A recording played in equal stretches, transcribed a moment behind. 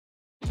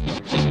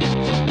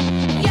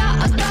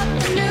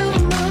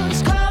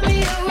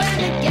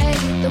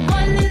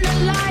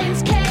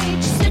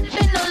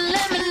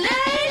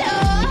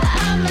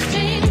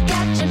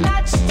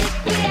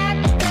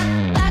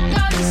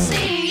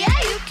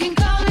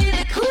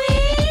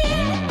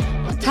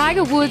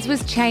Tiger Woods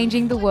was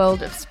changing the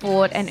world of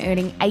sport and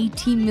earning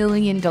 $80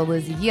 million a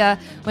year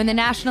when the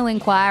National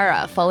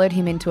Enquirer followed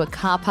him into a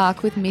car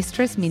park with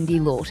mistress Mindy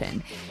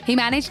Lawton. He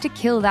managed to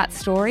kill that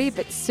story,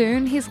 but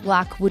soon his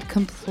luck would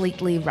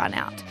completely run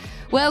out.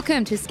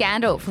 Welcome to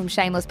Scandal from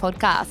Shameless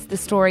Podcast, the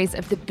stories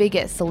of the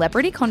biggest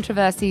celebrity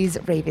controversies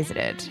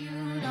revisited.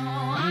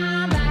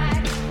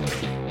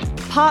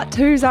 Part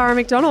 2, Zara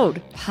McDonald.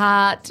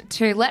 Part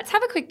 2. Let's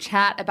have a quick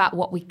chat about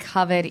what we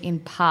covered in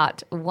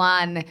Part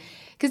 1.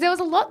 Because there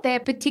was a lot there,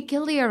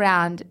 particularly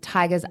around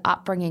Tiger's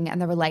upbringing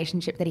and the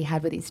relationship that he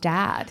had with his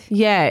dad.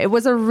 Yeah, it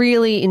was a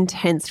really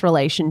intense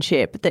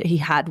relationship that he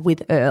had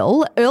with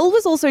Earl. Earl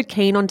was also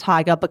keen on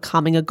Tiger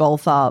becoming a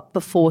golfer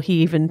before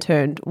he even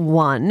turned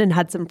 1 and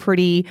had some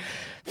pretty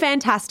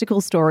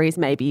fantastical stories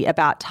maybe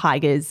about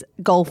Tiger's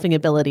golfing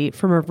ability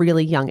from a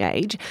really young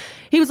age.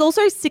 He was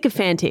also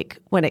sycophantic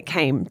when it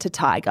came to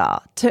Tiger.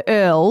 To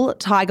Earl,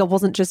 Tiger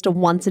wasn't just a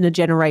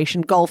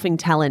once-in-a-generation golfing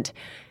talent.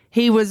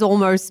 He was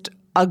almost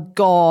a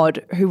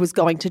god who was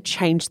going to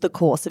change the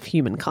course of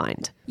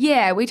humankind.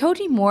 Yeah, we told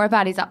you more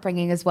about his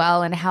upbringing as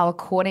well and how,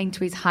 according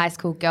to his high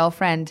school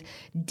girlfriend,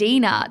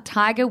 Dina,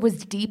 Tiger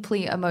was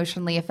deeply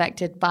emotionally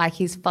affected by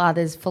his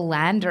father's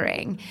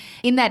philandering.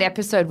 In that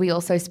episode, we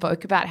also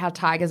spoke about how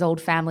Tiger's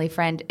old family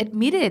friend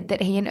admitted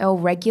that he and Earl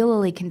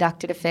regularly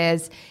conducted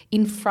affairs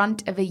in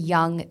front of a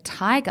young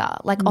Tiger,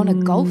 like on a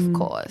golf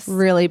course.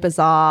 Really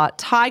bizarre.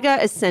 Tiger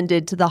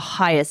ascended to the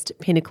highest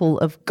pinnacle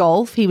of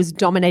golf. He was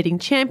dominating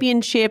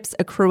championships,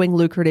 accruing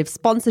lucrative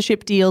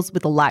sponsorship deals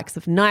with the likes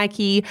of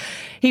Nike.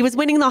 He was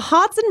winning the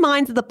hearts and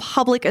minds of the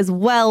public as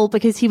well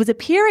because he was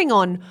appearing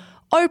on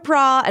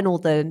Oprah and all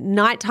the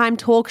nighttime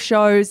talk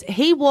shows.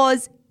 He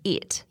was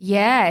it.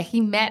 Yeah, he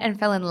met and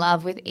fell in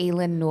love with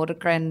Elin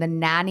Nordegren, the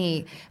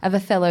nanny of a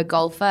fellow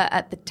golfer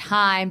at the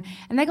time,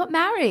 and they got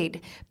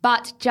married.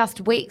 But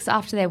just weeks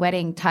after their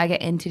wedding, Tiger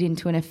entered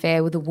into an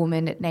affair with a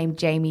woman named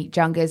Jamie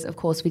Jungers. Of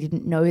course, we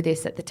didn't know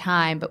this at the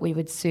time, but we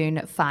would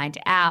soon find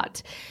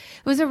out.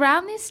 It was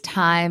around this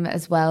time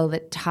as well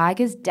that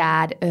Tiger's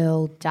dad,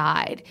 Earl,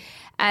 died.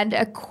 And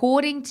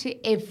according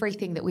to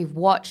everything that we've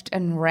watched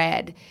and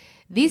read,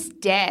 this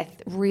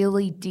death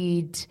really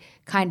did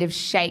kind of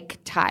shake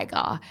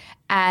Tiger,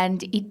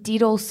 and it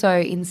did also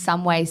in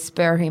some ways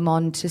spur him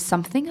on to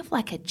something of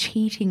like a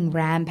cheating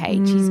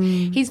rampage.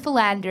 His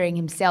philandering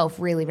himself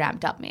really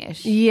ramped up,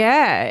 Mish.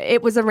 Yeah,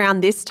 it was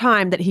around this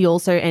time that he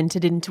also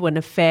entered into an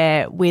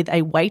affair with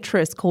a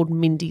waitress called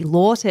Mindy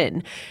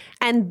Lawton.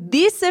 And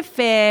this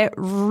affair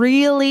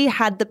really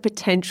had the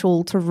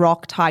potential to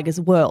rock Tiger's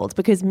world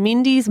because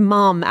Mindy's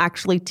mum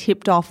actually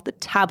tipped off the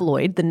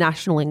tabloid, the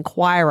National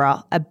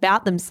Enquirer,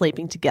 about them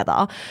sleeping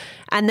together.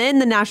 And then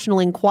the National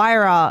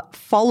Enquirer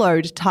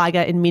followed Tiger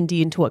and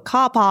Mindy into a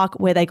car park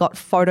where they got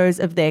photos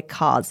of their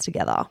cars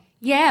together.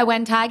 Yeah,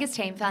 when Tiger's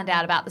team found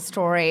out about the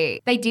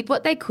story, they did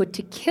what they could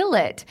to kill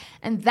it.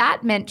 And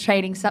that meant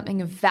trading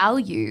something of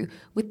value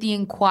with the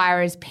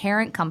Enquirer's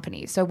parent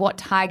company. So what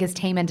Tiger's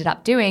team ended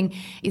up doing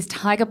is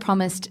Tiger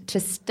promised to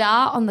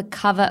star on the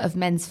cover of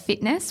Men's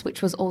Fitness,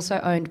 which was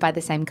also owned by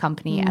the same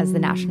company as the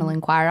National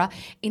Enquirer,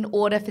 in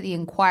order for the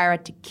Enquirer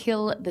to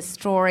kill the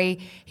story.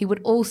 He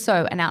would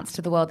also announce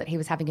to the world that he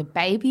was having a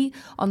baby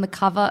on the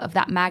cover of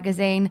that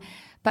magazine.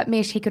 But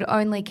Mish, he could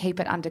only keep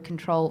it under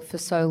control for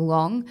so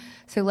long.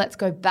 So let's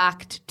go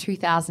back to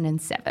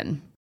 2007.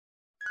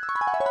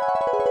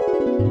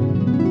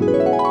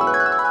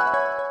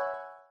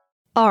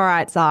 All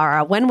right,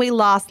 Zara, when we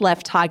last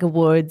left Tiger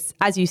Woods,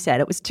 as you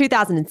said, it was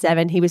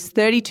 2007. He was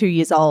 32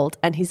 years old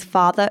and his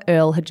father,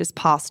 Earl, had just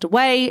passed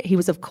away. He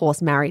was, of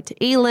course, married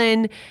to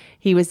Elin.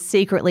 He was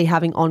secretly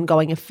having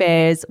ongoing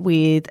affairs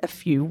with a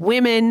few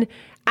women.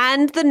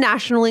 And the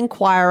National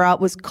Enquirer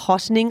was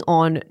cottoning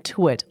on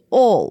to it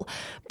all.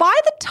 By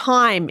the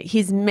time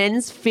his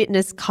Men's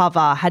Fitness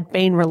cover had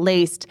been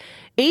released,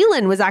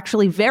 Elin was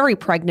actually very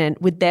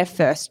pregnant with their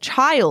first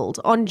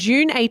child. On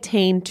June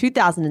 18,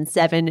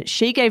 2007,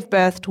 she gave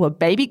birth to a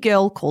baby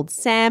girl called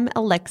Sam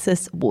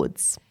Alexis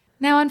Woods.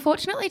 Now,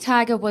 unfortunately,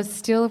 Tiger was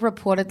still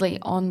reportedly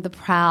on the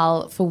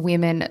prowl for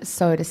women,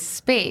 so to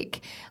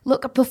speak.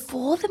 Look,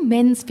 before the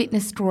Men's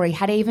Fitness story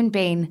had even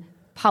been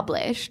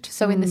published,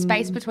 so in the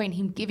space between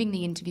him giving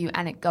the interview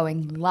and it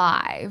going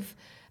live,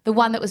 the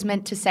one that was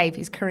meant to save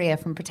his career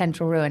from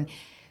potential ruin,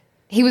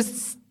 he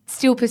was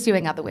still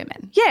pursuing other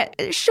women. Yeah,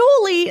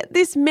 surely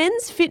this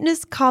Men's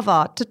Fitness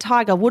cover to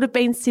Tiger would have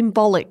been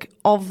symbolic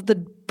of the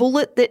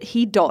bullet that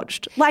he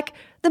dodged. Like,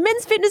 the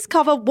Men's Fitness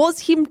cover was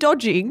him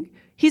dodging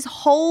his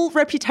whole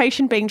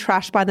reputation being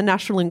trashed by the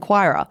National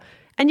Enquirer.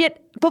 And yet,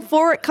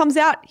 before it comes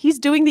out, he's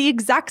doing the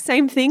exact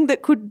same thing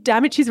that could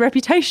damage his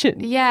reputation.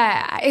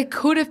 Yeah, it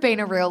could have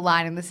been a real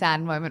line in the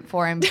sand moment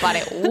for him, but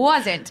it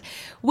wasn't.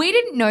 We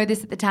didn't know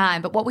this at the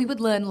time, but what we would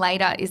learn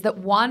later is that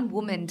one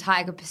woman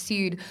Tiger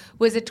pursued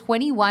was a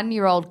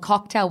 21-year-old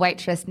cocktail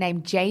waitress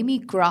named Jamie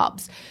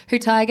Grubbs, who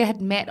Tiger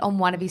had met on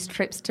one of his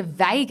trips to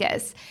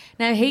Vegas.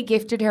 Now, he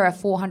gifted her a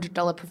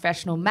 $400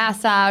 professional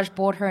massage,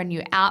 bought her a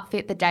new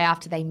outfit the day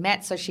after they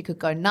met so she could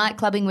go night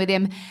clubbing with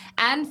him,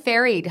 and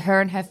ferried her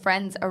and her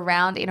friends friends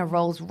around in a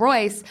Rolls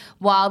Royce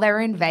while they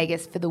were in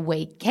Vegas for the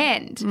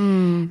weekend.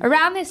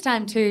 Around this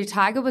time too,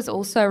 Tiger was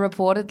also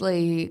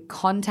reportedly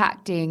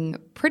contacting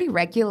pretty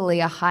regularly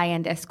a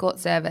high-end escort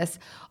service,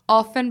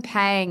 often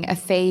paying a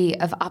fee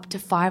of up to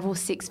 5 or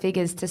 6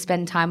 figures to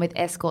spend time with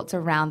escorts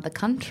around the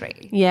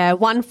country. Yeah,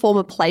 one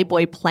former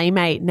Playboy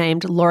playmate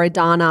named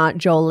Loredana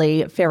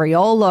Jolie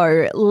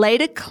Ferriolo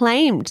later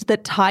claimed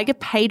that Tiger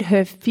paid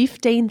her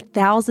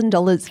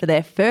 $15,000 for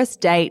their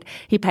first date.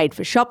 He paid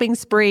for shopping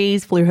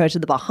sprees, flew her to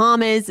the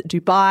Bahamas,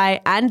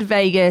 Dubai, and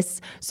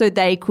Vegas so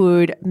they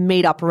could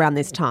meet up around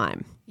this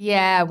time.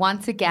 Yeah,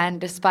 once again,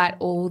 despite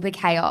all the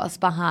chaos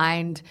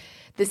behind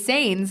the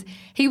scenes,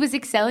 he was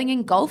excelling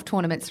in golf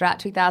tournaments throughout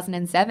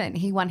 2007.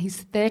 He won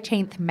his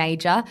 13th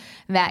major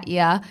that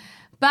year.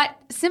 But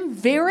some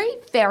very,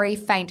 very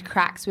faint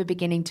cracks were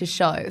beginning to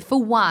show.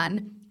 For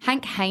one,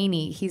 Hank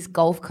Haney, his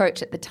golf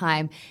coach at the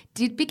time,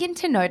 did begin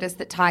to notice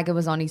that Tiger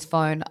was on his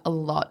phone a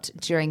lot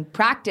during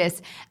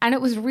practice, and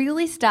it was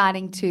really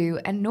starting to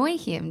annoy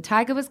him.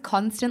 Tiger was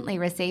constantly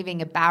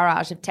receiving a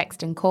barrage of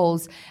text and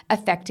calls,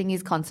 affecting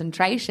his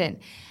concentration.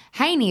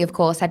 Haney, of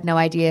course, had no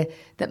idea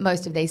that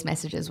most of these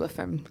messages were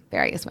from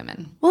various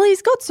women. Well,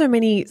 he's got so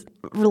many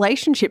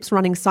relationships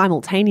running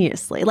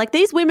simultaneously. Like,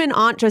 these women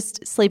aren't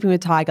just sleeping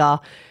with Tiger.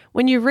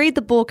 When you read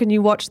the book and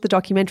you watch the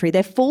documentary,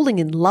 they're falling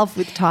in love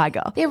with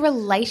Tiger. They're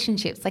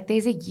relationships. Like,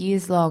 these are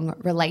years-long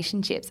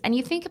relationships. And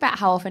you think about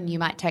how often you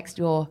might text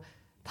your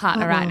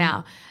partner right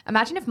now.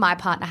 Imagine if my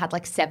partner had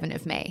like 7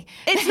 of me.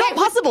 It's not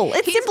possible.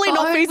 It's simply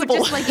not feasible.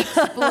 Would just like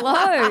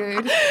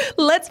explode.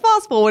 Let's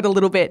fast forward a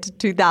little bit to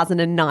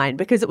 2009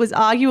 because it was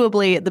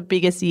arguably the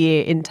biggest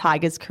year in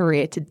Tiger's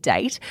career to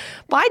date.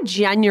 By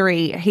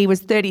January, he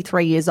was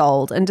 33 years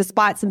old and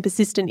despite some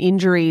persistent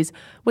injuries,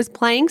 was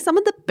playing some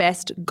of the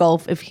best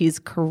golf of his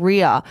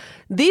career.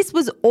 This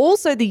was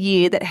also the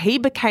year that he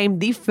became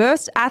the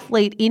first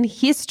athlete in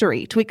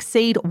history to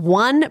exceed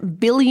 $1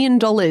 billion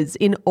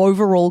in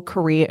overall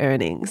career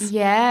earnings.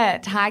 Yeah,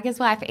 Tiger's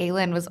wife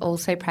Elin was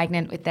also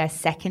pregnant with their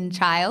second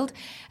child.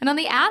 And on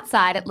the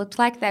outside, it looked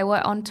like they were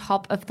on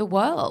top of the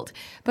world.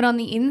 But on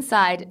the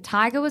inside,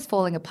 Tiger was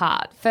falling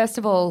apart. First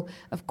of all,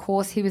 of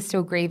course, he was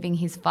still grieving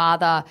his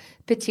father,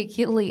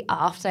 particularly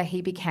after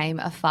he became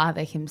a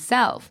father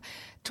himself.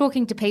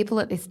 Talking to people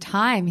at this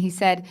time, he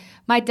said,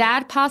 "My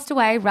dad passed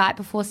away right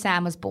before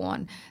Sam was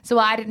born, so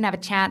I didn't have a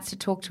chance to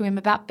talk to him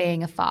about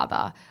being a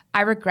father.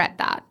 I regret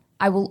that.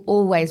 I will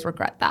always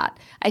regret that.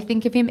 I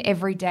think of him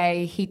every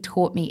day. He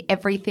taught me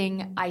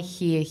everything. I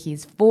hear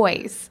his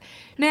voice."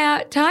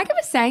 Now, Tiger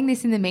was saying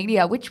this in the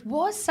media, which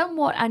was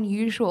somewhat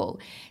unusual,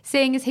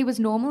 seeing as he was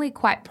normally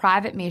quite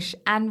private-mish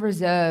and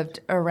reserved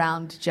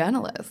around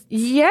journalists.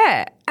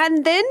 Yeah,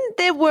 and then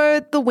there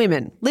were the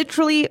women,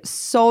 literally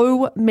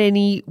so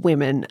many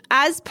women.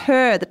 As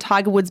per the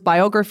Tiger Woods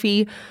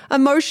biography,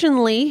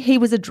 emotionally he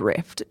was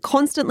adrift,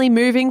 constantly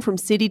moving from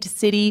city to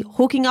city,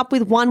 hooking up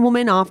with one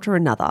woman after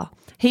another.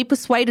 He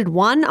persuaded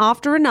one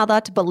after another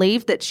to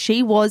believe that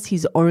she was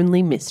his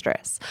only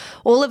mistress.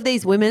 All of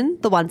these women,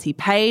 the ones he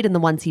paid and the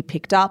ones he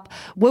picked up,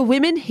 were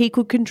women he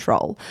could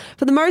control.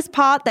 For the most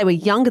part, they were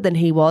younger than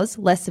he was,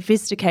 less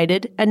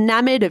sophisticated,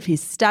 enamoured of his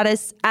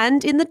status,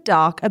 and in the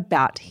dark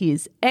about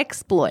his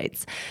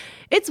exploits.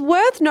 It's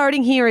worth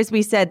noting here, as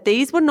we said,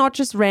 these were not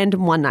just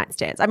random one-night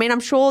stands. I mean, I'm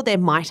sure there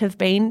might have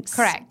been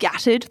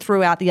scattered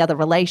throughout the other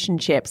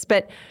relationships,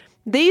 but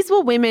these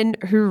were women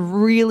who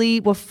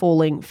really were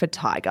falling for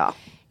Tiger.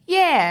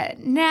 Yeah.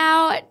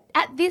 Now,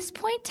 at this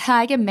point,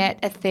 Tiger met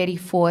a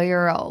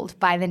 34-year-old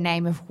by the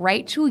name of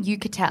Rachel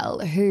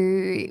Yucatel,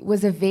 who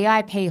was a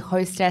VIP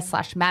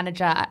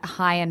hostess/manager at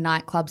high-end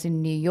nightclubs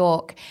in New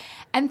York.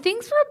 And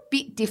things were a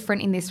bit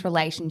different in this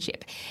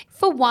relationship.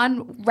 For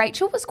one,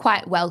 Rachel was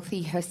quite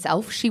wealthy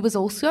herself. She was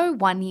also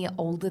 1 year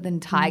older than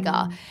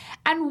Tiger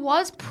and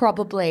was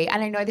probably,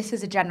 and I know this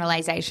is a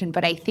generalization,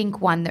 but I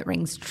think one that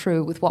rings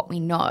true with what we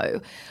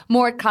know,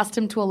 more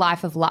accustomed to a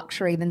life of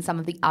luxury than some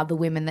of the other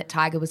women that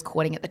Tiger was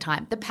courting at the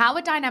time. The power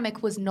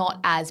dynamic was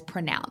not as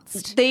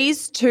pronounced.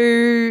 These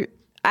two,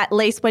 at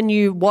least when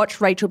you watch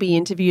Rachel be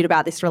interviewed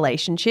about this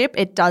relationship,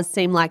 it does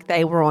seem like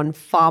they were on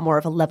far more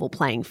of a level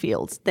playing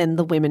field than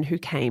the women who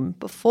came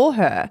before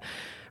her.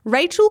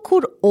 Rachel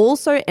could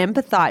also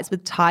empathise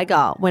with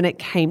Tiger when it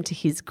came to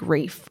his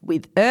grief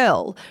with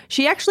Earl.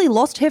 She actually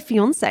lost her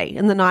fiancé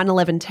in the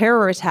 9/11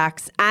 terror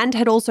attacks and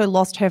had also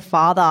lost her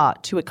father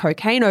to a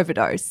cocaine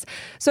overdose.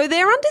 So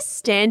their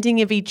understanding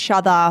of each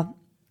other,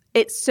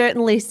 it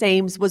certainly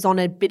seems, was on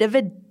a bit of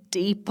a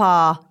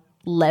deeper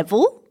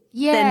level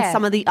than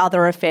some of the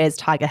other affairs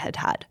Tiger had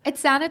had. It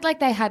sounded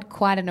like they had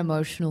quite an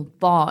emotional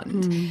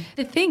bond.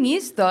 The thing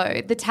is, though,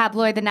 the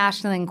tabloid The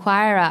National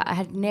Enquirer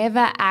had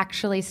never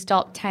actually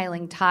stopped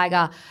tailing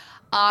Tiger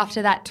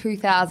after that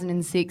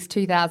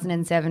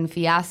 2006-2007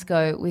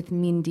 fiasco with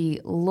Mindy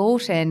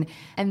Lawton,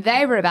 and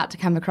they were about to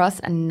come across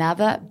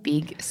another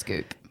big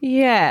scoop.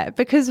 Yeah,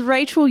 because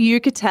Rachel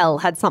Yucatel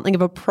had something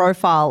of a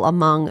profile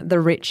among the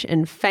rich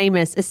and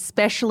famous,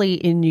 especially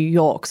in New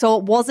York. So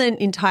it wasn't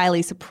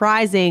entirely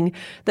surprising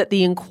that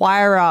the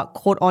Inquirer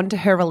caught on to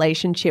her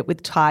relationship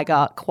with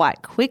Tiger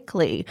quite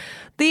quickly.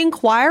 The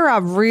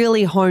Inquirer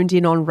really honed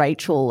in on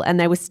Rachel and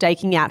they were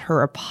staking out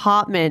her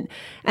apartment.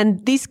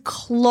 And this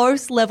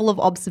close level of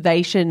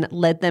observation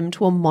led them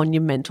to a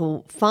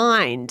monumental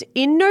find.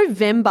 In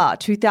November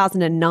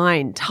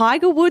 2009,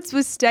 Tiger Woods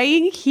was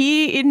staying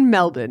here in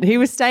Melbourne. He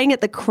was staying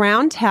at the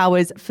Crown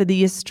Towers for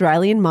the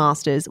Australian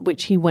Masters,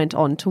 which he went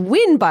on to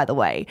win, by the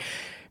way.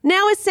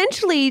 Now,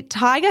 essentially,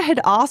 Tiger had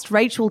asked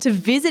Rachel to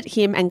visit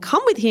him and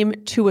come with him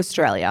to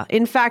Australia.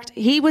 In fact,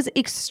 he was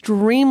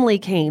extremely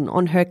keen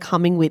on her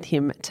coming with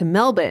him to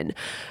Melbourne.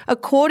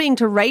 According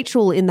to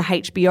Rachel in the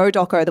HBO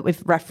doco that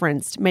we've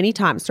referenced many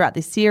times throughout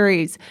this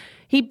series,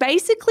 he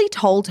basically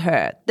told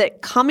her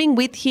that coming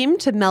with him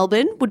to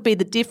Melbourne would be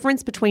the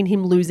difference between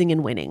him losing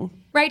and winning.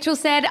 Rachel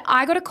said,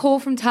 I got a call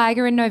from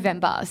Tiger in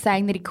November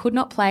saying that he could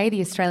not play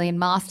the Australian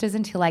Masters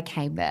until I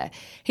came there.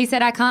 He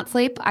said, I can't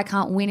sleep, I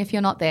can't win if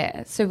you're not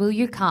there, so will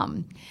you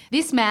come?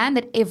 This man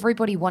that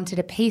everybody wanted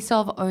a piece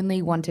of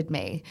only wanted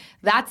me.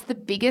 That's the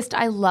biggest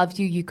I love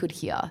you could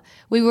hear.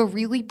 We were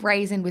really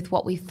brazen with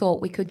what we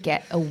thought we could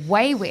get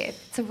away with.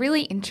 It's a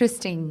really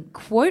interesting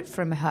quote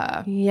from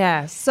her.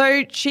 Yeah,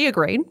 so she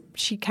agreed.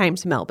 She came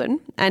to Melbourne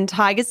and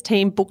Tiger's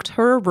team booked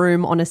her a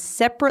room on a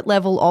separate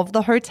level of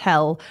the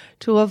hotel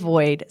to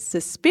avoid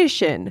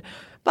suspicion.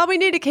 But we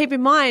need to keep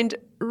in mind,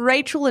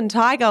 Rachel and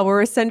Tiger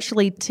were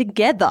essentially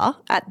together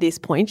at this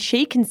point.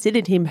 She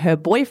considered him her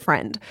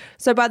boyfriend.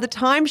 So by the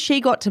time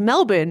she got to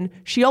Melbourne,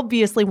 she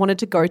obviously wanted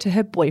to go to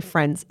her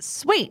boyfriend's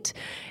suite.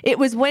 It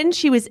was when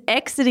she was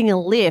exiting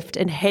a lift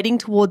and heading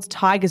towards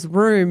Tiger's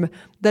room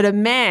that a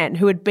man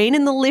who had been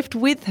in the lift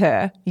with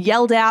her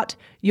yelled out,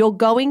 "You're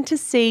going to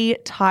see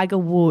Tiger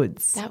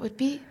Woods." That would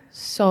be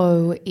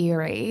so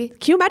eerie.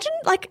 Can you imagine?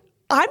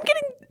 I'm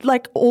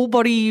getting all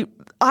body,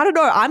 I don't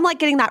know, I'm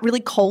getting that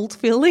really cold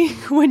feeling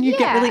when you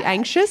get really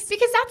anxious.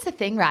 Because that's the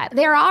thing, right?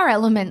 There are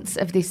elements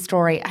of this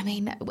story. I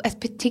mean,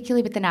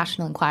 particularly with the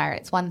National Enquirer,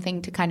 it's one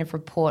thing to kind of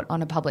report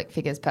on a public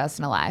figure's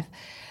personal life,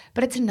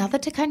 but it's another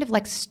to kind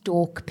of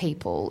stalk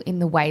people in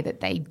the way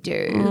that they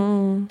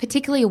do,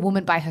 particularly a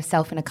woman by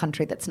herself in a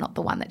country that's not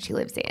the one that she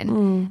lives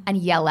in, and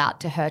yell out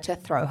to her to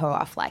throw her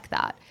off like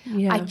that.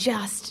 Yeah.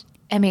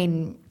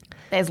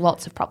 There's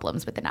lots of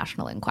problems with the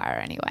National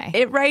Enquirer anyway.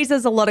 It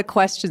raises a lot of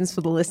questions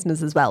for the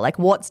listeners as well,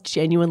 what's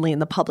genuinely in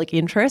the public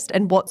interest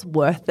and what's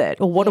worth it,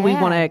 or what do we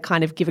want to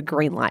kind of give a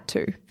green light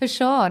to? For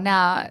sure.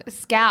 Now,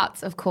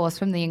 scouts, of course,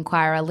 from the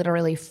Enquirer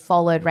literally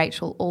followed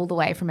Rachel all the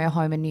way from her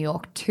home in New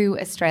York to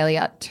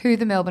Australia to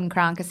the Melbourne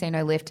Crown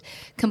Casino lift,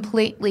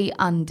 completely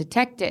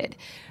undetected.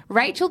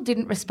 Rachel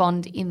didn't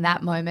respond in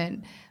that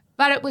moment,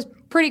 but it was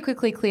pretty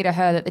quickly clear to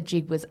her that the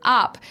jig was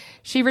up.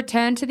 She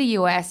returned to the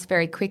US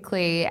very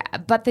quickly,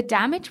 but the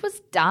damage was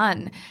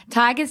done.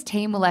 Tiger's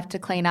team were left to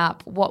clean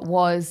up what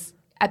was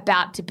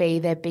about to be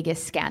their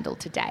biggest scandal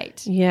to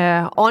date.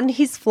 Yeah. On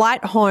his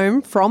flight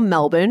home from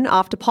Melbourne,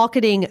 after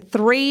pocketing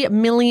 $3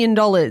 million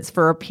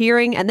for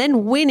appearing and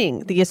then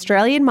winning the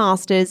Australian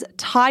Masters,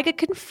 Tiger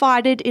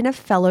confided in a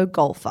fellow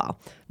golfer.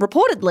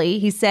 Reportedly,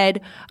 he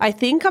said, "I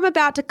think I'm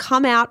about to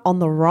come out on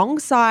the wrong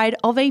side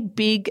of a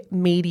big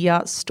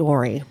media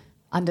story."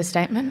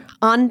 Understatement?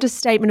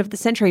 Understatement of the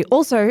century.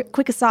 Also,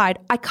 quick aside,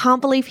 I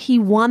can't believe he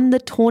won the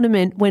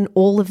tournament when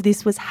all of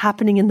this was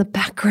happening in the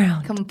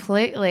background.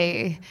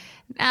 Completely.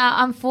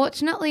 Now,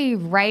 unfortunately,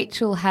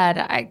 Rachel had,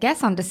 I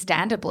guess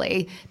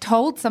understandably,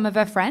 told some of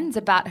her friends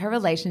about her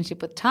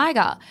relationship with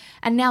Tiger.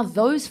 And now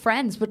those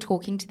friends were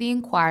talking to the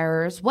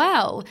Enquirer as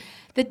well.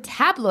 The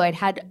tabloid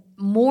had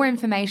more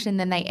information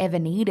than they ever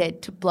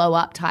needed to blow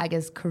up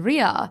Tiger's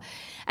career.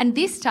 And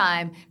this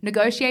time,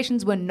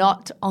 negotiations were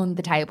not on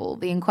the table.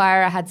 The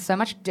Enquirer had so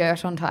much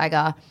dirt on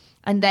Tiger,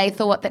 and they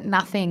thought that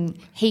nothing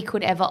he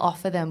could ever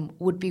offer them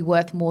would be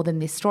worth more than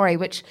this story,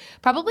 which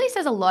probably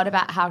says a lot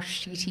about how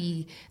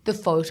shitty the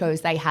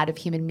photos they had of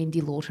him and Mindy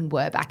Lawton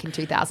were back in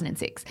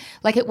 2006.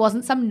 It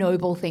wasn't some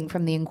noble thing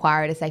from the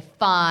Enquirer to say,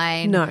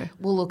 fine,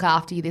 we'll look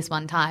after you this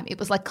one time. It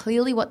was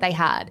clearly what they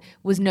had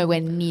was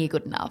nowhere near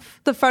good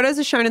enough. The photos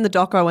are shown in the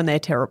doco and they're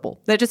terrible.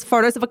 They're just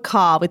photos of a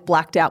car with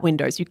blacked out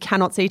windows. You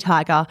cannot see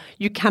Tiger.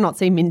 You cannot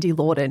see Mindy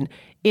Lawton.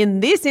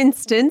 In this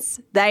instance,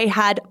 they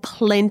had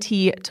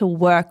plenty to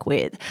work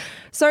with.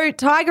 So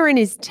Tiger and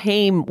his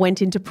team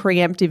went into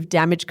preemptive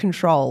damage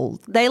control.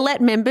 They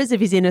let members of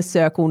his inner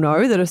circle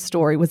know that a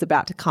story was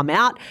about to come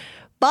out,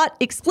 but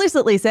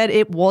explicitly said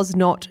it was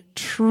not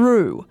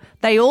true.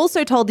 They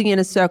also told the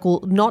inner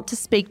circle not to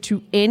speak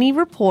to any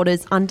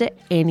reporters under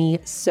any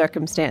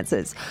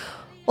circumstances.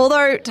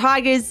 Although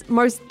Tiger's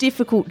most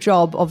difficult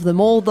job of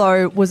them all,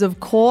 though, was of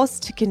course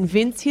to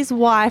convince his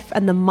wife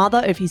and the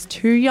mother of his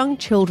 2 young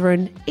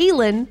children,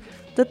 Elin,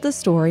 that the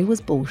story was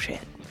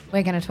bullshit.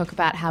 We're going to talk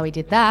about how he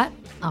did that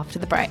after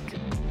the break.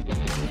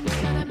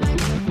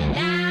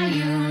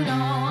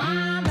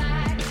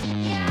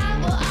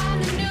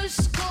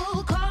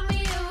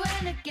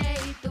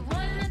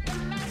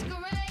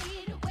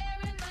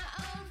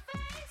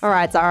 All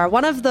right, Zara,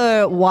 one of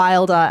the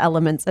wilder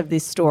elements of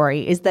this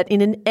story is that in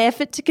an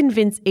effort to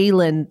convince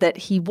Elin that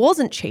he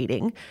wasn't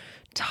cheating,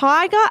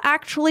 Tiger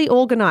actually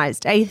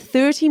organised a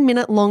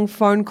 30-minute long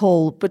phone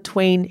call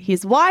between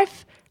his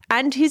wife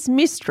and his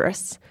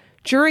mistress,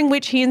 during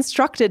which he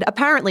instructed,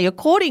 apparently,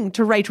 according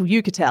to Rachel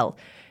Uchitel,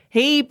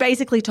 he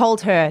basically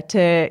told her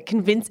to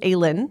convince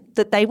Elin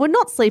that they were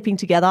not sleeping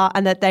together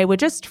and that they were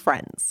just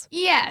friends.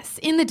 Yes,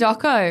 in the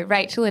doco,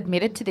 Rachel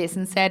admitted to this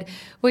and said,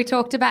 "We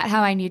talked about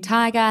how I knew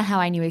Tiger, how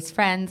I knew his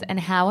friends, and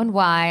how and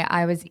why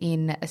I was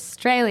in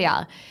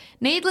Australia."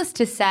 Needless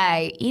to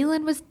say,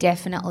 Elin was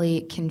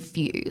definitely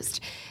confused.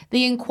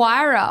 The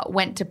Inquirer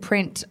went to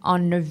print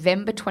on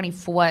November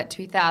 24,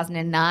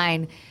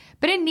 2009,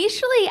 but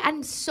initially,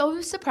 and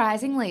so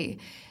surprisingly,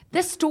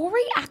 the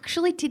story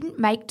actually didn't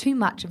make too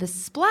much of a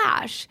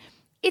splash.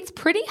 It's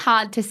pretty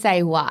hard to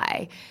say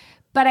why,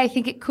 but I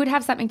think it could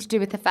have something to do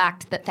with the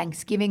fact that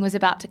Thanksgiving was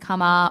about to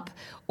come up.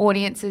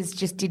 Audiences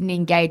just didn't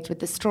engage with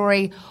the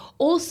story.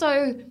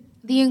 Also,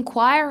 the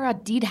Inquirer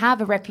did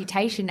have a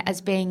reputation as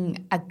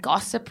being a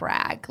gossip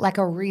rag, like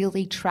a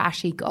really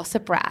trashy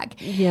gossip rag.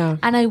 Yeah.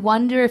 And I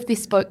wonder if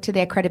this spoke to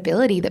their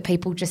credibility, that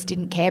people just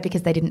didn't care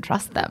because they didn't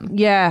trust them.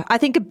 Yeah, I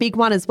think a big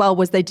one as well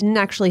was they didn't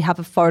actually have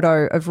a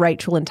photo of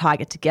Rachel and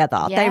Tiger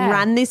together. Yeah. They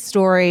ran this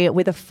story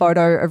with a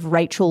photo of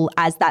Rachel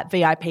as that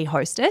VIP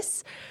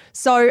hostess.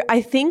 So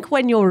I think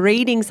when you're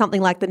reading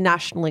something like the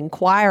National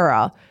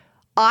Enquirer,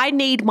 I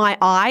need my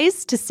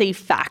eyes to see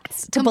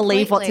facts, to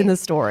believe what's in the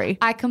story.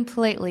 I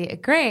completely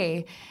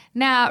agree.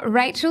 Now,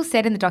 Rachel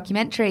said in the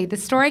documentary, the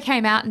story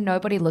came out and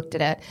nobody looked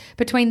at it.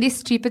 Between this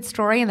stupid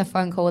story and the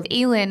phone call with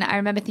Elin, I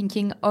remember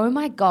thinking, oh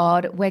my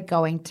God, we're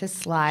going to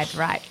slide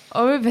right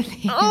over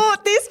this. Oh,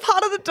 this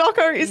part of the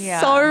doco is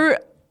so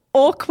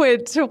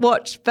awkward to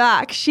watch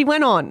back. She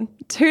went on.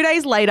 2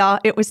 days later,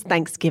 it was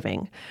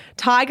Thanksgiving.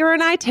 Tiger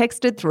and I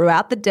texted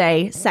throughout the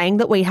day saying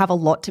that we have a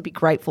lot to be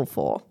grateful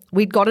for.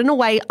 We'd gotten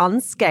away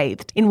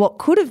unscathed in what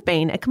could have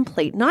been a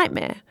complete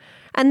nightmare.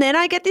 And then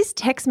I get this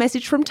text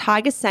message from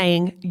Tiger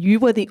saying, "You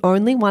were the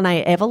only one I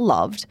ever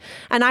loved."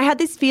 And I had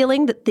this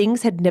feeling that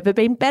things had never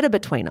been better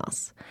between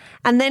us.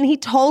 And then he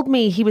told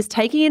me he was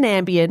taking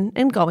an Ambien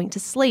and going to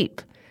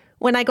sleep.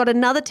 When I got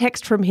another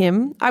text from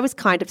him, I was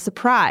kind of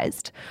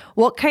surprised.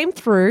 What came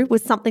through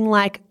was something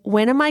like,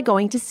 "When am I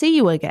going to see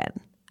you again?"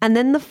 And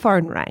then the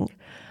phone rang.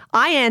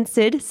 I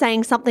answered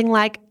saying something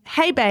like,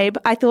 "Hey babe,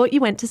 I thought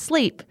you went to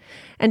sleep."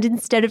 And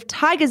instead of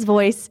Tiger's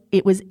voice,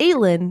 it was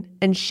Elin,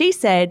 and she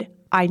said,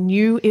 "I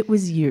knew it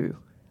was you."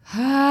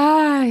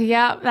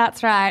 Yeah,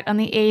 that's right. On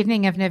the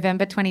evening of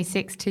November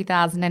 26,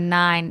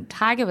 2009,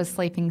 Tiger was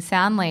sleeping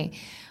soundly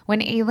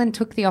when Elin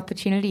took the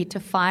opportunity to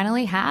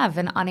finally have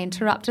an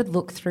uninterrupted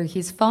look through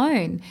his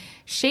phone.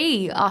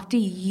 She, after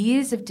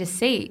years of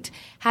deceit,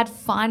 had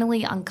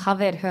finally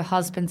uncovered her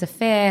husband's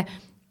affair,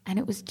 and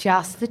it was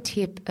just the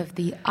tip of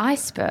the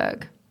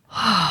iceberg.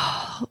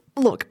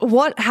 Look,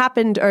 what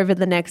happened over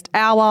the next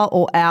hour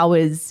or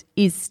hours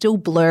is still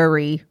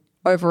blurry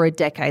over a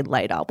decade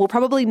later. We'll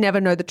probably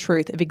never know the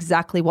truth of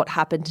exactly what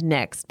happened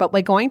next, but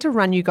we're going to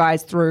run you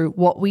guys through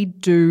what we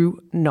do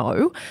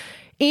know.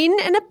 In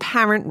an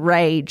apparent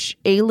rage,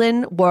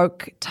 Elin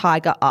woke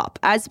Tiger up.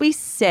 As we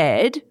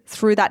said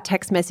through that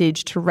text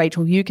message to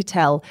Rachel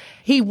Uchitel,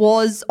 he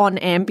was on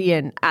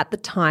Ambien at the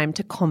time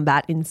to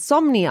combat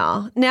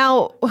insomnia.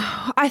 Now,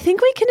 I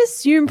think we can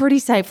assume pretty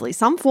safely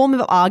some form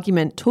of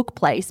argument took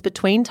place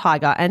between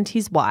Tiger and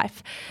his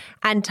wife,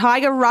 and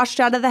Tiger rushed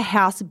out of the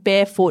house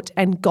barefoot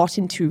and got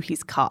into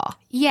his car.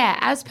 Yeah,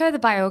 as per the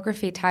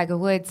biography of Tiger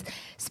Woods,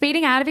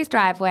 speeding out of his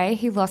driveway,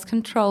 he lost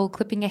control,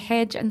 clipping a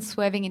hedge and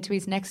swerving into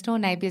his next-door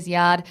neighbour's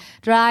yard,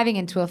 driving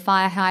into a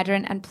fire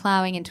hydrant and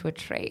ploughing into a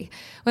tree.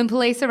 When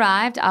police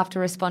arrived after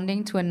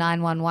responding to a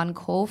 911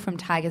 call from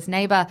Tiger's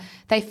neighbour,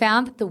 they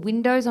found that the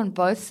windows on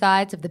both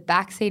sides of the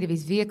back seat of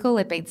his vehicle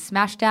had been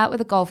smashed out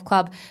with a golf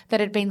club that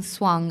had been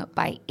swung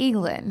by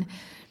Elin.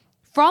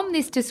 From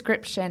this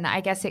description,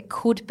 I guess it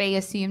could be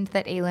assumed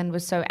that Elin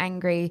was so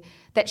angry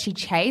that she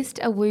chased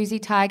a woozy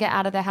Tiger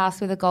out of the house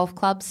with a golf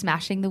club,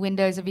 smashing the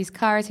windows of his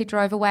car as he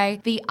drove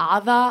away. The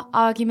other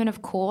argument,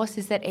 of course,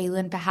 is that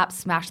Elin perhaps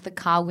smashed the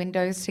car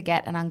windows to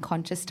get an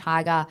unconscious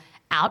Tiger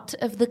out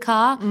of the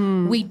car.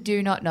 We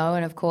do not know,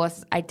 and of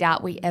course, I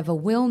doubt we ever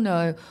will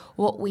know.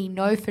 What we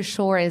know for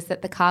sure is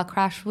that the car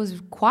crash was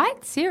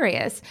quite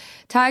serious.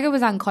 Tiger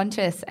was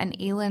unconscious and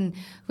Elin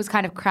was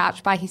kind of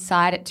crouched by his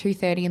side at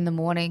 2:30 in the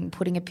morning,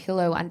 putting a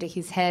pillow under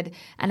his head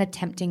and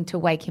attempting to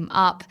wake him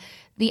up.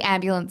 The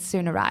ambulance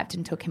soon arrived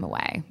and took him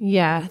away.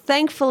 Yeah,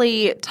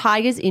 thankfully,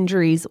 Tiger's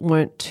injuries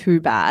weren't too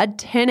bad.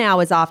 10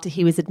 hours after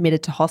he was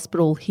admitted to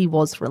hospital, he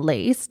was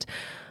released.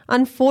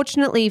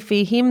 Unfortunately for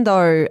him,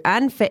 though,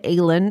 and for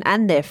Elin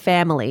and their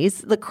families,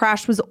 the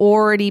crash was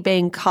already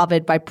being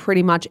covered by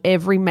pretty much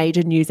every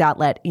major news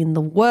outlet in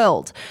the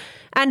world.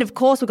 And of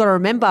course, we've got to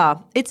remember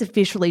it's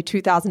officially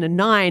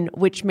 2009,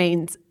 which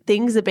means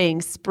things are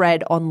being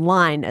spread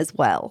online as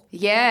well.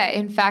 Yeah,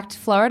 in fact,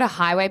 Florida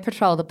Highway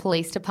Patrol, the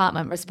police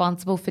department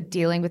responsible for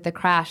dealing with the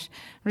crash,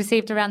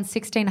 received around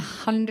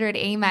 1,600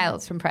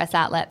 emails from press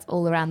outlets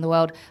all around the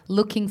world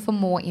looking for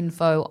more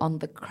info on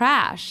the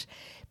crash.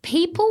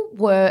 People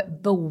were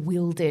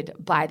bewildered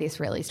by this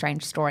really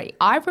strange story.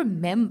 I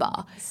remember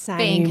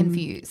being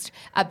confused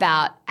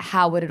about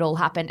how it had all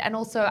happened. And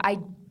also I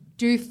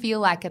do feel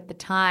like at the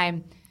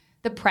time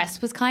the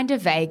press was kind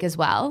of vague as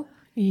well.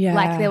 Yeah.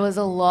 Like there was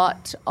a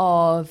lot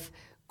of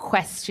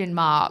question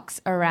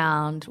marks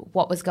around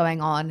what was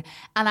going on.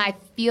 And I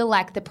feel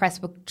like the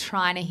press were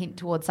trying to hint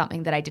towards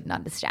something that I didn't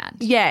understand.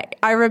 Yeah,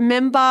 I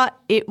remember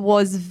it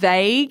was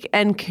vague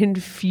and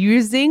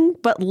confusing,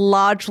 but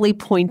largely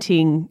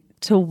pointing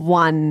to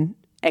one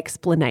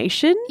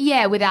explanation.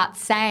 Yeah, without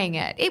saying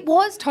it. It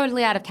was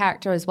totally out of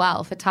character as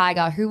well for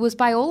Tyga, who was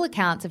by all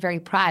accounts a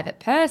very private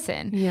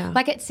person. Yeah.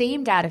 Like it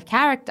seemed out of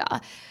character.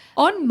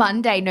 On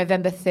Monday,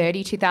 November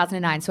 30,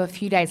 2009, so a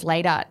few days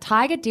later,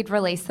 Tyga did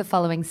release the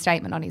following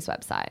statement on his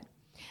website.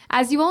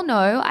 As you all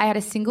know, I had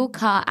a single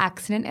car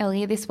accident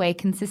earlier this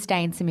week and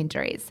sustained some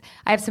injuries.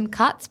 I have some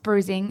cuts,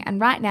 bruising, and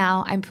right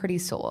now I'm pretty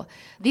sore.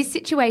 This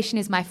situation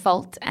is my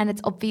fault and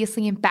it's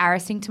obviously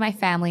embarrassing to my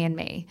family and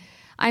me.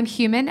 I'm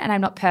human and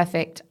I'm not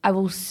perfect. I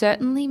will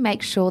certainly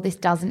make sure this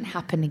doesn't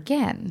happen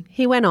again.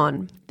 He went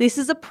on, this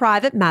is a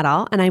private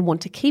matter and I want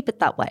to keep it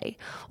that way.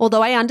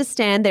 Although I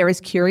understand there is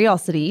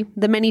curiosity,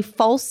 the many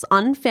false,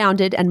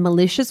 unfounded and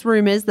malicious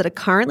rumours that are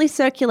currently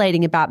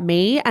circulating about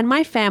me and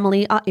my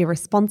family are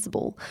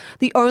irresponsible.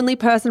 The only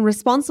person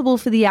responsible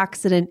for the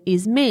accident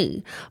is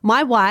me.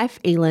 My wife,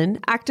 Elin,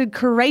 acted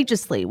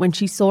courageously when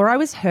she saw I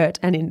was hurt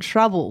and in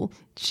trouble.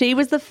 She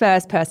was the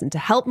first person to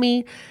help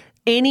me.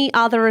 Any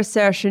other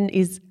assertion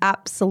is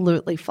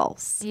absolutely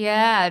false.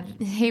 Yeah,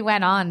 he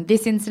went on.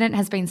 This incident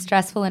has been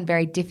stressful and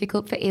very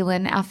difficult for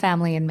Elin, our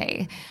family and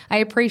me. I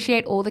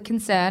appreciate all the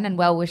concern and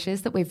well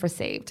wishes that we've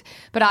received.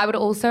 But I would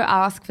also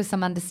ask for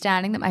some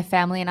understanding that my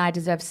family and I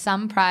deserve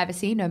some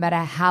privacy, no matter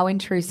how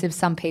intrusive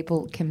some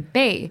people can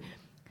be.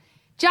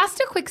 Just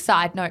a quick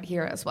side note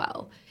here as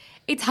well.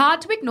 It's hard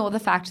to ignore the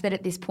fact that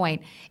at this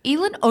point,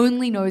 Elin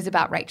only knows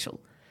about Rachel.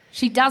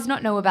 She does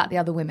not know about the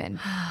other women.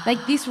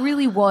 Like, this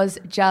really was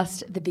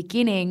just the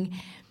beginning.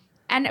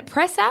 And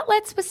press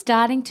outlets were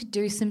starting to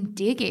do some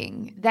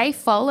digging. They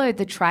followed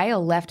the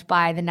trail left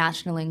by the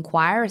National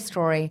Enquirer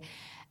story,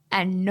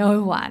 and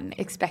no one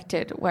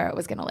expected where it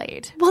was going to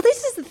lead. Well,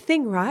 this is the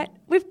thing, right?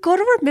 We've got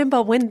to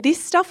remember when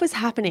this stuff was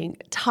happening,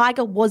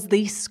 Tyga was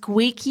the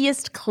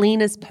squeakiest,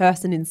 cleanest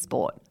person in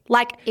sport.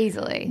 Like,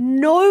 easily.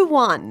 No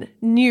one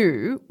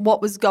knew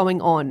what was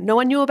going on. No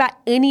one knew about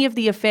any of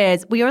the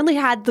affairs. We only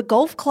had the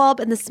golf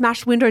club and the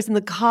smashed windows in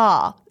the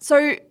car.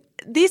 So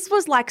this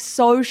was like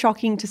so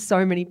shocking to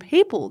so many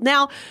people.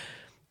 Now,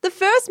 the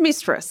first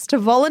mistress to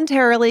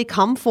voluntarily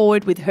come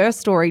forward with her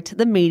story to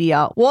the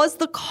media was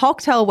the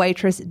cocktail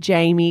waitress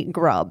Jamie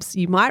Grubbs.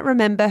 You might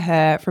remember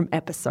her from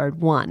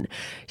episode 1.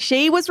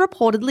 She was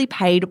reportedly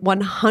paid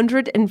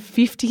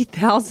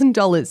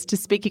 $150,000 to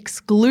speak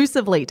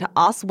exclusively to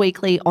Us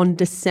Weekly on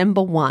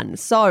December 1.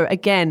 So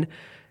again,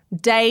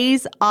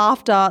 days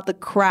after the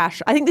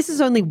crash. I think this is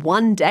only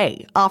one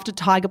day after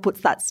Tyga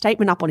puts that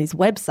statement up on his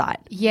website.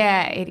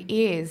 Yeah, it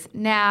is.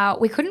 Now,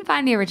 we couldn't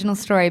find the original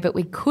story, but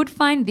we could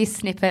find this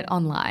snippet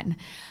online.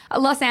 A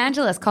Los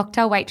Angeles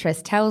cocktail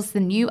waitress tells the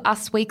new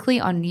Us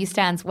Weekly on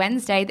newsstands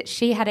Wednesday that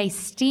she had a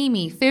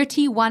steamy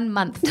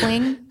 31-month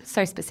fling,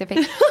 so specific,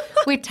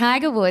 with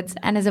Tiger Woods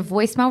and has a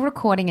voicemail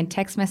recording and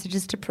text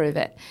messages to prove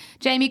it.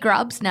 Jamie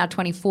Grubbs, now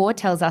 24,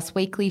 tells Us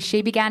Weekly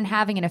she began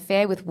having an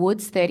affair with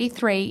Woods,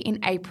 33, in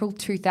April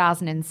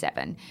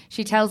 2007.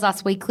 She tells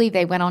Us Weekly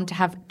they went on to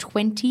have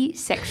 20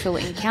 sexual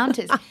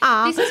encounters.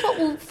 This is what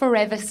will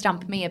forever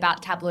stump me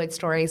about tabloid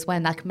stories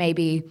when, like,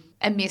 maybe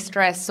a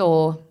mistress,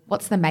 or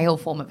what's the male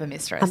form of a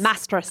mistress? A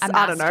mastress.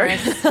 I don't know.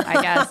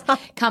 I guess,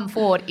 come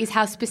forward, is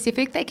how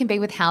specific they can be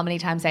with how many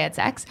times they had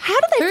sex. How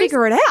do they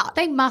figure it out?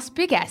 They must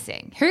be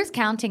guessing. Who's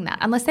counting that?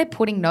 Unless they're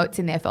putting notes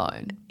in their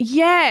phone.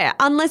 Yeah,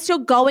 unless you're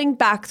going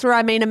back through,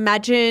 I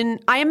imagine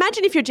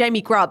if you're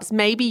Jamie Grubbs,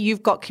 maybe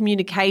you've got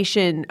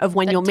communication of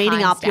when you're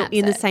meeting up, you're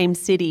in the same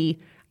city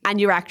and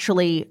you're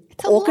actually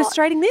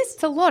orchestrating this.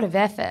 It's a lot of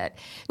effort.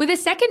 With a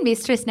second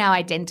mistress now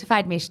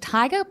identified, Mish,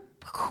 Tyga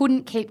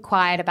couldn't keep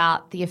quiet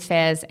about the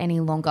affairs any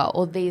longer,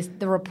 or the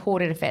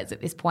reported affairs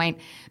at this point,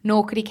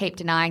 nor could he keep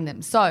denying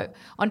them. So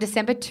on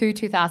December 2,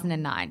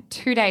 2009,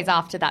 2 days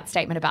after that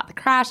statement about the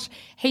crash,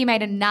 he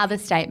made another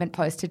statement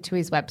posted to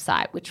his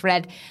website, which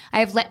read, "I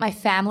have let my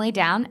family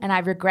down and I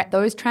regret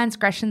those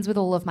transgressions with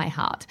all of my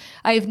heart.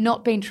 I have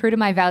not been true to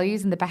my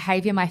values and the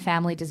behaviour my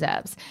family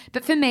deserves.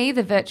 But for me,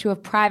 the virtue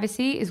of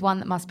privacy is one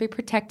that must be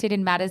protected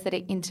in matters that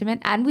are intimate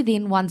and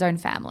within one's own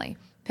family.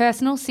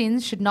 Personal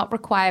sins should not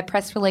require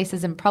press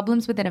releases, and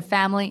problems within a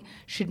family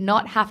should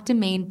not have to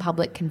mean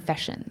public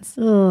confessions."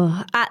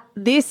 At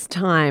this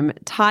time,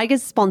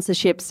 Tyga's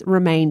sponsorships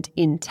remained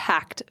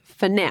intact.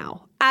 for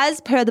now. As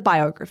per the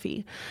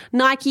biography,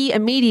 Nike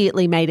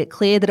immediately made it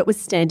clear that it was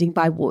standing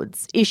by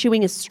Woods,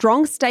 issuing a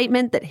strong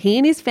statement that he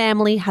and his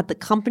family had the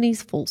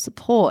company's full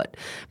support.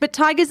 But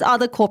Tiger's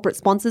other corporate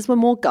sponsors were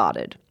more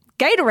guarded.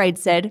 Gatorade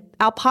said,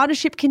 "Our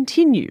partnership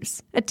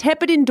continues," a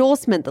tepid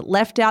endorsement that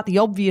left out the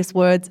obvious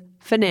words,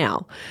 "for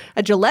now."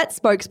 A Gillette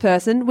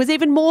spokesperson was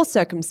even more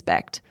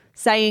circumspect,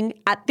 saying,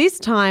 "At this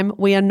time,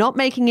 we are not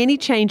making any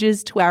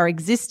changes to our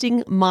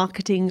existing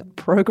marketing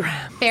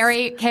program."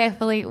 Very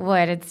carefully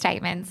worded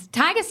statements.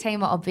 Tiger's team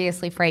were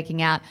obviously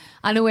freaking out,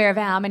 unaware of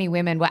how many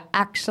women were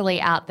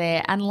actually out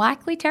there and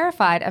likely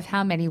terrified of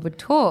how many would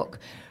talk.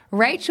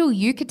 Rachel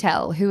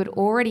Yucatel, who had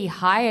already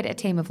hired a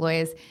team of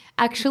lawyers,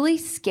 actually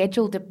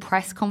scheduled a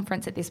press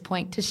conference at this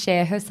point to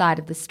share her side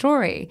of the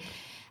story.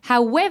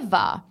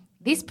 However,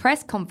 this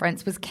press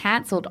conference was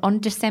cancelled on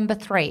December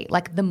 3,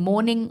 like the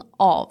morning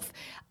of,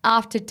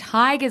 after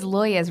Tiger's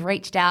lawyers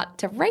reached out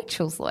to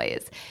Rachel's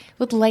lawyers. It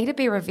would later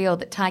be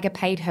revealed that Tiger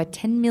paid her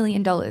 $10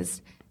 million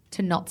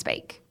to not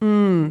speak.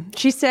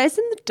 She says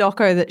in the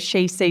doco that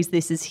she sees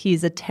this as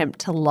his attempt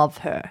to love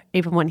her,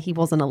 even when he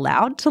wasn't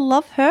allowed to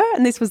love her.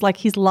 And this was like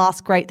his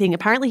last great thing.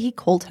 Apparently he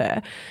called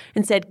her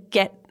and said,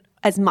 "Get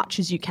as much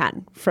as you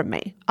can from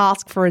me.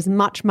 Ask for as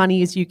much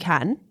money as you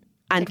can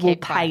and we'll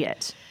pay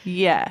it."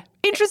 Yeah.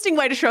 Interesting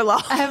way to show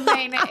love. I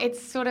mean,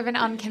 it's sort of an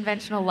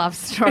unconventional love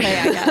story,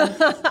 I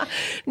guess.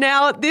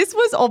 Now, this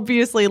was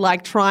obviously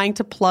like trying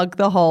to plug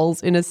the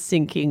holes in a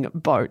sinking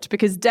boat,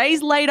 because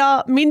days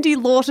later, Mindy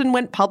Lawton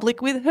went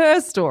public with her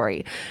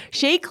story.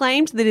 She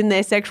claimed that in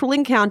their sexual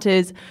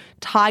encounters,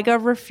 Tiger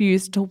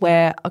refused to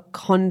wear a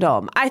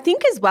condom. I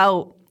think as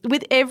well,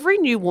 with every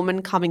new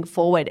woman coming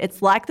forward,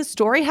 it's like the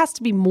story has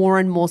to be more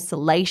and more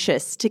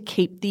salacious to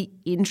keep the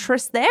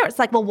interest there. It's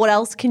like, well, what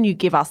else can you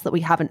give us that we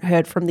haven't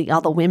heard from the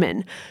other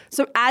women?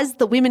 So as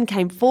the women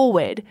came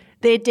forward,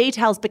 their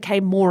details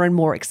became more and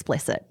more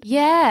explicit.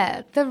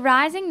 Yeah, the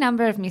rising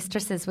number of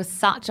mistresses was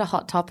such a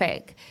hot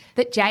topic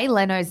that Jay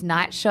Leno's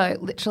night show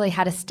literally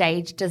had a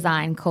stage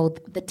design called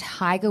the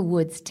Tiger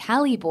Woods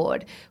Tally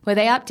Board, where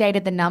they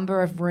updated the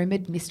number of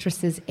rumoured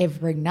mistresses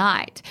every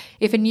night.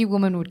 If a new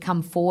woman would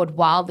come forward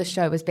while the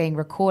show was being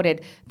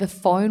recorded, the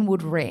phone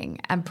would ring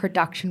and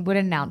production would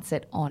announce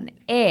it on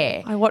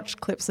air. I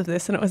watched clips of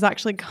this and it was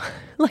actually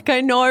like,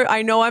 I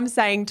know I'm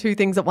saying two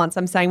things at once.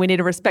 I'm saying we need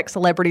to respect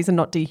celebrities and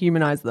not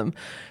dehumanize them.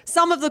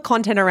 Some of the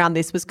content around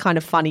this was kind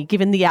of funny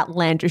given the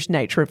outlandish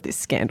nature of this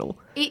scandal.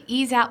 It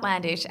is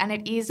outlandish, and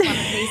it is one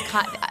of these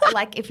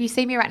like, if you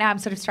see me right now, I'm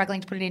sort of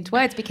struggling to put it into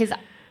words because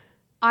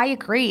I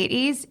agree.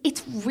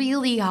 It's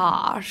really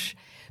harsh,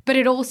 but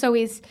it also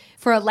is,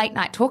 for a late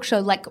night talk show,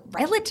 like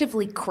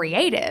relatively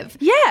creative.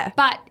 Yeah.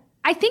 But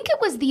I think it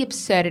was the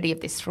absurdity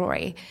of this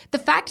story. The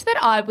fact that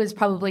I was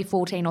probably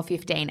 14 or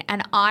 15,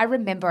 and I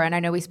remember, and I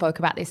know we spoke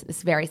about this at the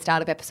very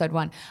start of episode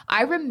 1,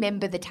 I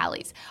remember the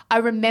tallies. I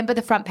remember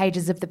the front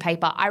pages of the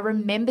paper. I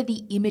remember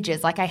the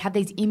images. Like, I have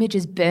these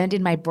images burned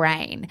in my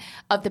brain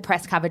of the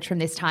press coverage from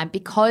this time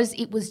because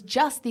it was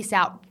just this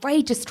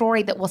outrageous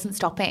story that wasn't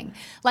stopping.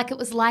 Like, it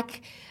was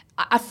like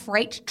a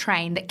freight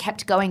train that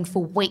kept going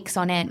for weeks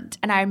on end.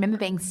 And I remember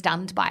being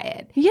stunned by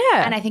it.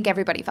 Yeah. And I think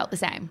everybody felt the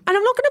same. And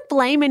I'm not going to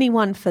blame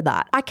anyone for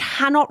that. I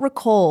cannot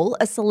recall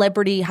a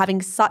celebrity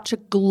having such a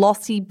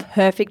glossy,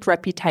 perfect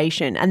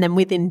reputation and then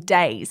within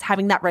days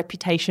having that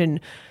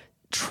reputation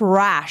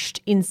trashed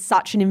in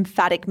such an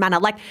emphatic manner.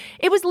 Like,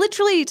 it was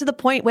literally to the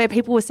point where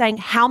people were saying,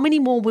 how many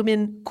more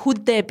women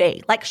could there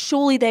be? Like,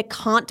 surely there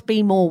can't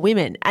be more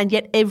women. And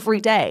yet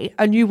every day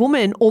a new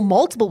woman or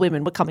multiple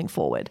women were coming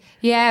forward.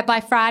 Yeah,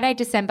 by Friday,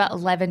 December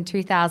 11,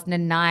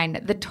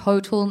 2009, the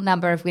total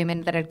number of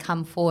women that had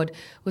come forward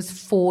was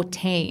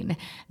 14.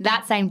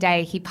 That same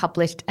day, he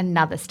published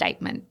another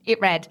statement. It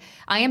read,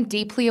 "I am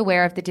deeply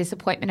aware of the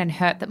disappointment and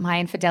hurt that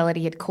my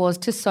infidelity had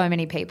caused to so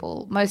many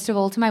people, most of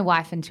all to my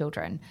wife and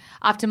children.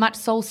 After much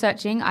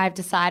soul-searching, I have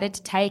decided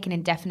to take an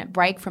indefinite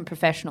break from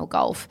professional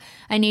golf.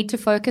 I need to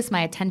focus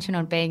my attention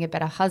on being a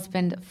better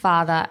husband,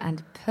 father,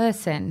 and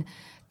person."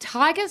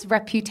 Tiger's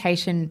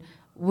reputation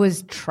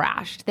was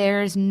trashed.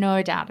 There is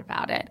no doubt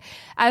about it.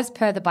 As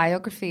per the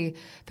biography,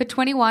 for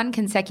 21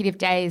 consecutive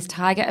days,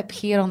 Tiger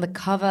appeared on the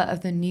cover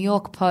of the New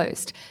York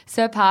Post,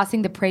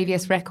 surpassing the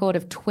previous record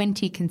of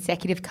 20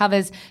 consecutive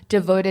covers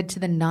devoted to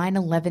the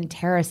 9/11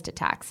 terrorist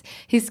attacks.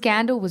 His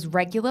scandal was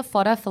regular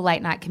fodder for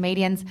late-night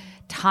comedians.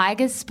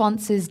 Tiger's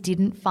sponsors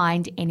didn't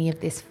find any of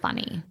this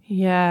funny.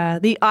 Yeah,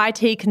 the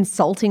IT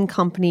consulting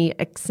company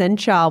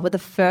Accenture were the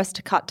first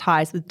to cut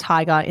ties with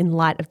Tiger in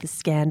light of the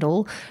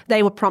scandal.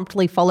 They were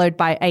promptly followed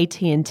by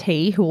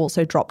AT&T, who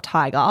also dropped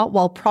Tiger,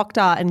 while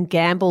Procter &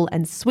 Gamble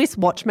and Swiss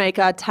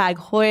watchmaker Tag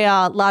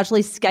Heuer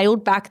largely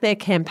scaled back their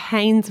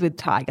campaigns with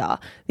Tiger.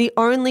 The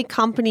only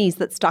companies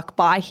that stuck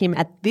by him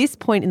at this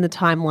point in the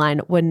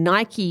timeline were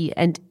Nike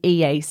and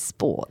EA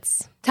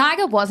Sports.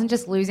 Tiger wasn't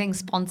just losing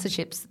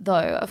sponsorships,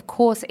 though. Of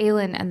course,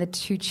 Elin and the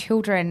 2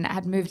 children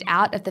had moved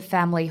out of the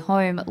family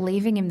home,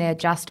 leaving him there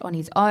just on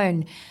his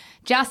own.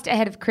 Just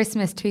ahead of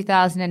Christmas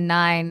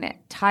 2009,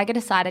 Tiger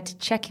decided to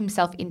check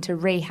himself into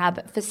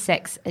rehab for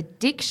sex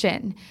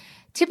addiction.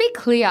 To be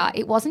clear,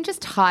 it wasn't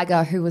just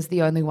Tiger who was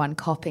the only one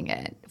copying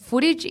it.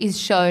 Footage is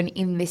shown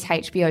in this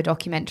HBO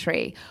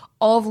documentary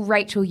of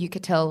Rachel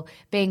Yucatel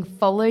being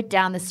followed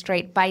down the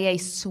street by a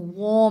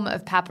swarm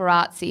of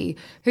paparazzi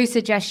who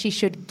suggest she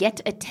should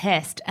get a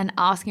test and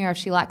asking her if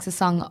she likes the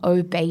song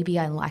Oh Baby,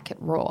 I Like It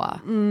Raw.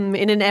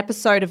 In an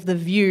episode of The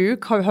View,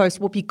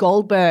 co-host Whoopi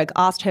Goldberg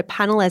asked her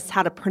panellists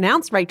how to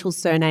pronounce Rachel's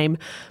surname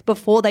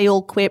before they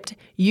all quipped,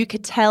 "You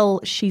could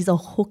tell she's a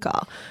hooker."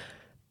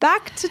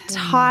 Back to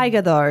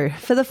Tiger, though.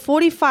 For the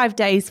 45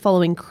 days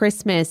following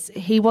Christmas,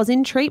 he was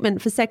in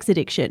treatment for sex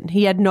addiction.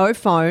 He had no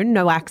phone,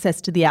 no access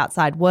to the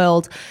outside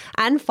world,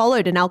 and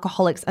followed an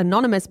Alcoholics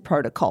Anonymous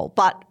protocol.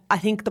 But I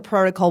think the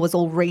protocol was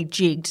all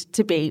rejigged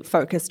to be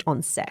focused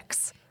on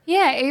sex.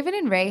 Yeah, even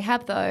in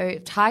rehab, though,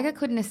 Tiger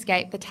couldn't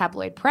escape the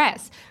tabloid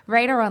press.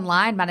 Radar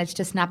Online managed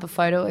to snap a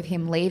photo of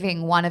him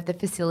leaving one of the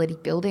facility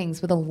buildings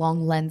with a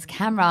long lens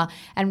camera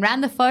and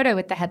ran the photo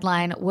with the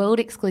headline, World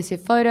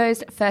Exclusive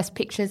Photos, First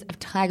Pictures of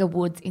Tiger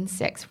Woods in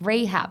Sex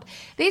Rehab.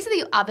 These are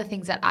the other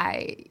things that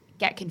I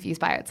get confused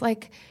by. It's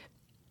like,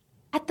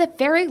 at the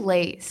very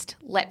least,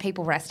 let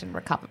people rest and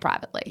recover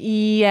privately.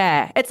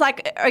 Yeah. It's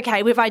like,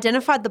 okay, we've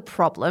identified the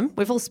problem.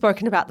 We've all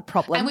spoken about the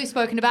problem. And we've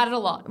spoken about it a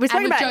lot. We've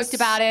joked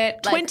about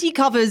it. 20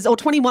 covers or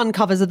 21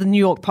 covers of the New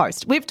York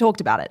Post. We've talked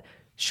about it.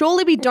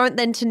 Surely we don't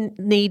then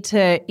need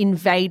to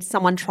invade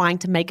someone trying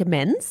to make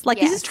amends.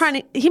 Like this is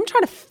him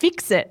trying to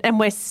fix it, and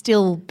we're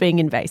still being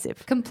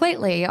invasive.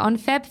 Completely. On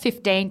Feb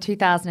 15,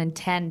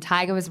 2010,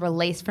 Tiger was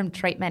released from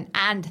treatment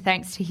and,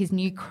 thanks to his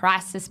new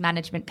crisis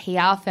management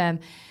PR firm,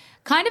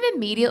 kind of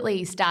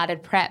immediately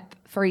started prep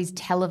for his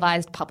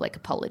televised public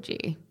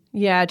apology.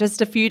 Yeah, just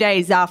a few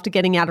days after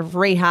getting out of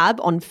rehab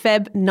on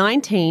Feb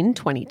 19,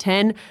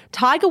 2010,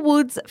 Tiger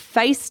Woods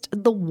faced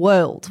the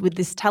world with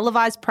this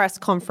televised press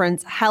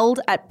conference held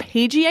at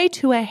PGA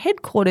Tour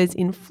headquarters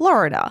in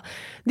Florida.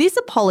 This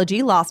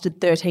apology lasted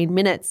 13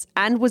 minutes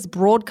and was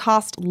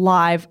broadcast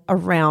live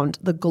around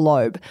the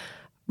globe.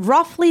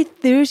 Roughly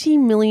 30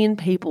 million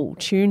people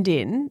tuned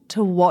in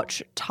to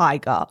watch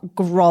Tiger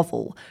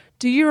grovel.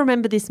 Do you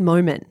remember this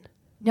moment?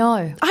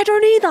 No. I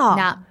don't either.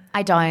 Nah,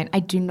 I don't. I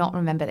do not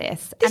remember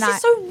this. This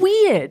is so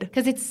weird.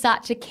 Because it's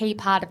such a key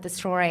part of the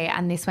story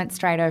and this went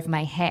straight over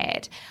my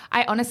head.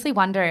 I honestly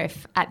wonder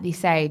if at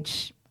this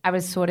age I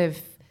was sort of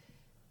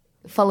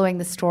following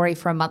the story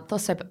for a month or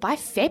so, but by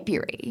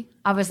February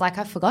I was like,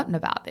 I've forgotten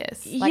about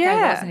this. Like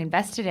I wasn't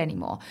invested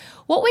anymore.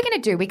 What we're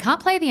going to do, we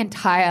can't play the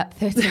entire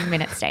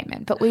 13-minute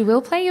statement, but we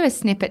will play you a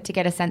snippet to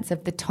get a sense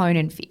of the tone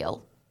and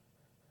feel.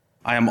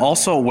 I am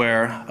also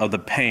aware of the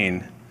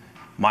pain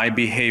my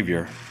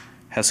behavior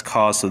has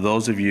caused to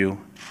those of you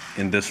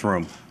in this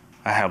room.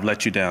 I have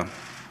let you down.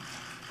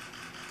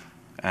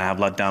 I have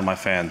let down my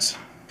fans.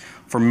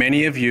 For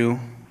many of you,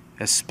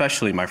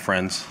 especially my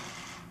friends,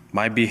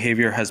 my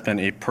behavior has been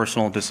a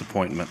personal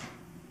disappointment.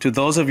 To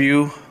those of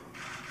you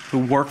who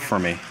work for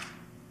me,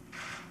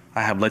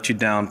 I have let you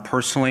down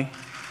personally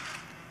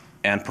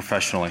and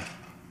professionally.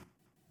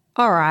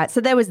 All right, so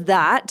there was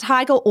that.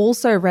 Tiger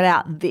also read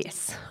out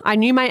this. I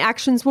knew my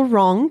actions were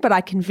wrong, but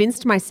I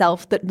convinced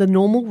myself that the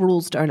normal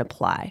rules don't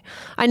apply.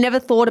 I never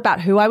thought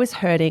about who I was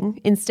hurting.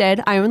 Instead,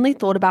 I only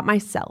thought about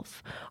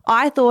myself.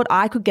 I thought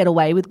I could get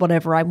away with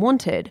whatever I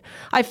wanted.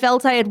 I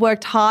felt I had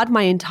worked hard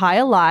my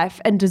entire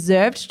life and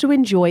deserved to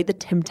enjoy the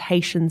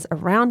temptations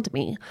around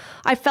me.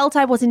 I felt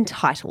I was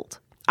entitled.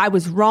 I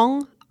was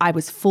wrong. I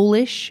was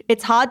foolish.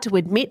 It's hard to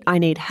admit I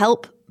need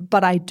help,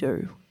 but I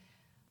do.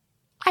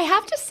 I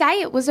have to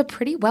say it was a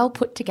pretty well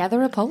put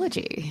together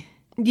apology.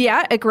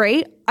 Yeah,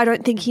 agree. I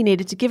don't think he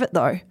needed to give it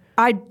though.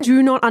 I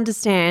do not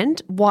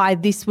understand why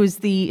this was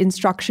the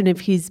instruction of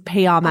his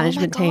PR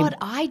management team. Oh my God,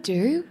 I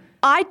do.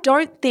 I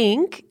don't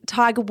think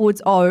Tiger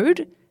Woods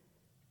owed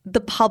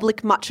the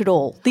public much at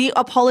all. The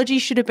apology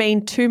should have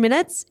been 2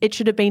 minutes. It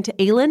should have been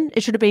to Elin.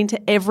 It should have been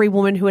to every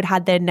woman who had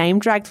had their name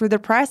dragged through the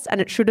press, and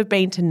it should have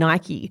been to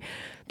Nike.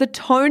 The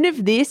tone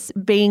of this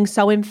being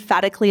so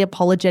emphatically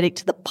apologetic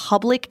to the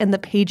public and the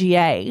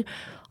PGA,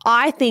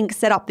 I think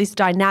set up this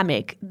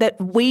dynamic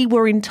that we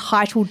were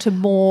entitled to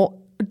more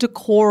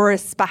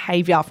decorous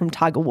behaviour from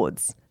Tiger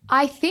Woods.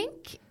 I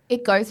think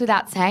it goes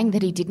without saying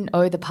that he didn't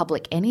owe the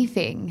public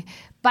anything,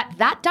 but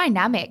that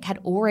dynamic had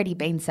already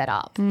been set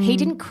up. He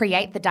didn't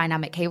create the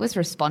dynamic. He was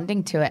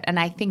responding to it. And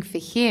I think for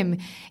him,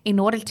 in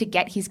order to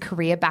get his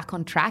career back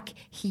on track,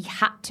 he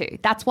had to.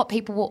 That's what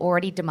people were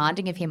already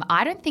demanding of him.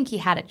 I don't think he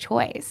had a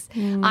choice.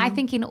 I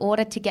think in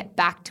order to get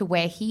back to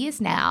where he is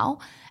now,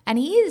 and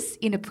he is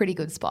in a pretty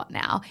good spot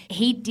now,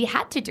 he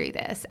had to do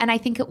this. And I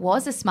think it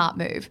was a smart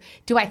move.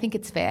 Do I think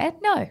it's fair?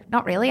 No,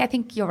 not really. I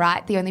think you're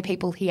right. The only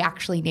people he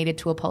actually needed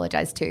to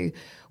apologise to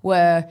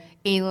were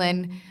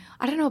Elin.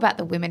 I don't know about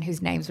the women whose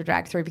names were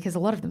dragged through because a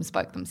lot of them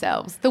spoke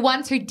themselves. The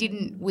ones who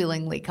didn't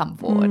willingly come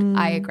forward,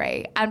 I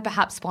agree, and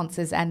perhaps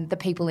sponsors and the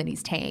people in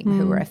his team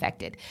who were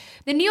affected.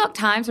 The New York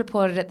Times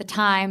reported at the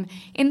time,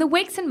 in the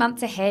weeks and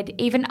months ahead,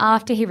 even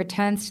after he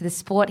returns to the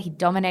sport he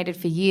dominated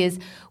for years,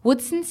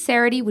 Woods'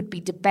 sincerity would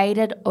be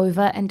debated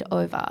over and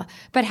over.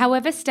 But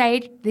however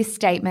staged this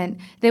statement,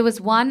 there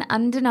was one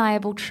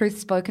undeniable truth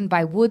spoken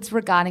by Woods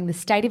regarding the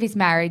state of his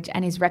marriage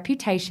and his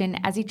reputation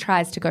as he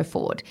tries to go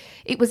forward.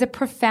 It was a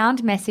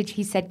profound message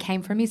he said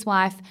came from his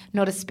wife,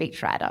 not a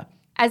speechwriter.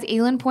 As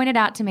Elin pointed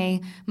out to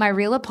me, my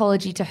real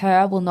apology to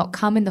her will not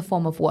come in the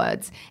form of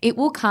words. It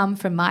will come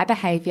from my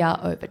behaviour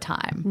over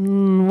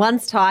time.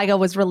 Once Tiger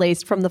was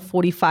released from the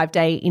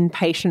 45-day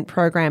inpatient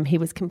program he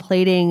was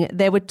completing,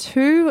 there were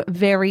two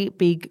very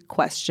big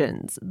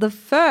questions. The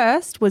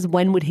first was,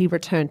 when would he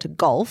return to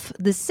golf?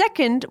 The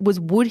second was,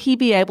 would he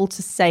be able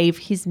to save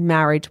his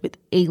marriage with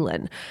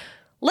Elin?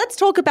 Let's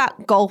talk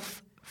about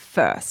golf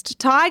first.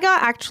 Tiger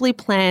actually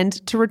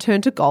planned to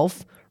return to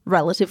golf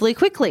relatively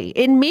quickly.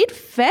 In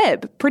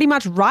mid-Feb, pretty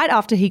much right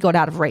after he got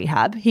out of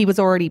rehab, he was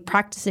already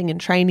practicing and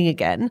training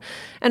again.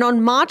 And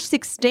on March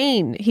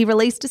 16, he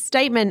released a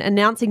statement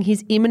announcing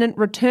his imminent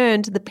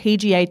return to the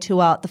PGA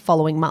Tour the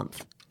following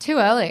month. Too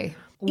early.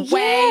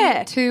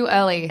 Way too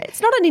early. It's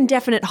not an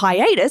indefinite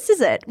hiatus, is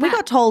it? We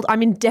got told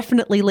I'm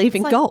indefinitely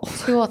leaving like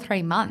golf. 2 or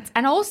 3 months.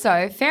 And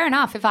also, fair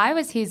enough, if I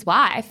was his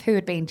wife who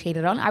had been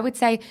cheated on, I would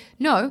say,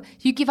 no,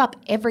 you give up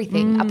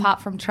everything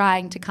apart from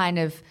trying to kind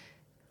of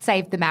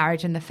save the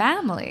marriage and the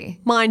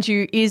family. Mind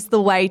you, is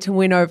the way to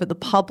win over the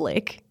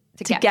public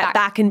to get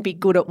back and be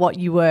good at what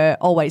you were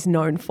always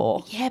known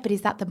for. Yeah, but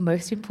is that the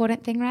most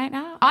important thing right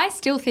now? I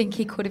still think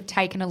he could have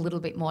taken a little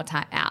bit more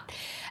time out.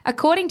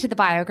 According to the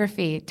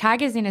biography,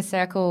 Tiger's inner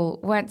circle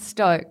weren't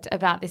stoked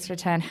about this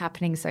return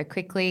happening so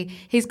quickly.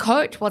 His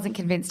coach wasn't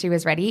convinced he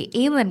was ready.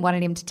 Elin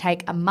wanted him to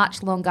take a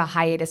much longer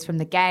hiatus from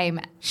the game.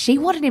 She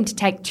wanted him to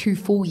take 2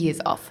 full years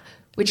off,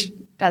 which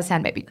does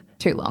sound maybe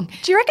too long.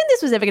 Do you reckon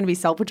this was ever going to be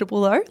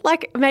salvageable though?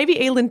 Like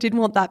maybe Elin didn't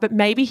want that, but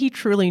maybe he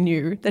truly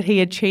knew that he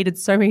had cheated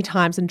so many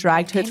times and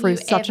dragged her through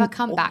such Can you ever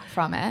come back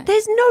from it?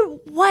 There's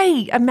no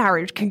way a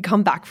marriage can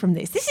come back from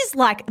this. This is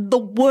like the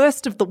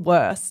worst of the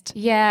worst.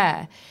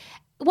 Yeah.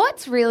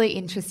 What's really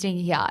interesting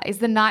here is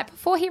the night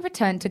before he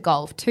returned to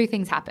golf, 2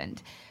 things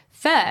happened.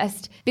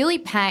 First, Billy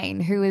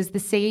Payne, who was the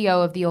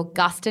CEO of the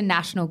Augusta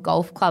National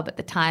Golf Club at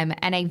the time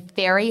and a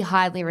very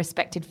highly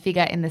respected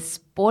figure in the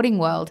sporting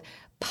world,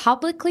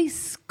 publicly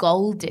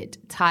scolded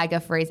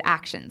Tiger for his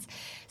actions.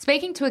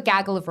 Speaking to a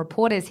gaggle of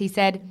reporters, he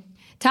said,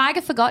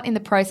 Tiger forgot in the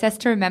process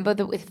to remember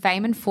that with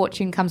fame and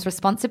fortune comes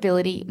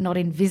responsibility, not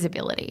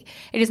invisibility.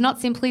 It is not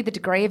simply the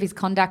degree of his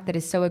conduct that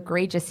is so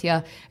egregious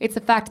here. It's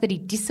the fact that he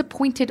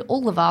disappointed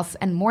all of us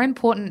and, more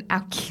important,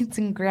 our kids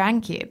and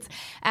grandkids.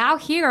 Our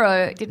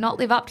hero did not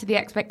live up to the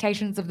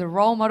expectations of the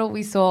role model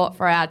we saw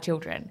for our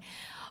children.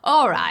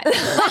 All right,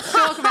 let's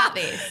talk about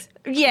this.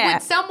 Yeah.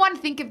 Would someone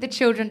think if the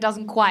children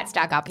doesn't quite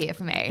stack up here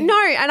for me? No,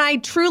 and I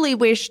truly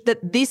wish that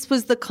this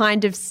was the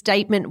kind of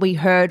statement we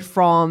heard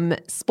from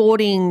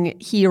sporting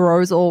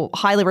heroes or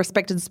highly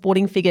respected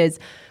sporting figures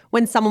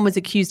when someone was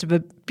accused of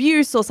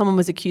abuse or someone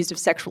was accused of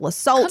sexual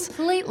assault.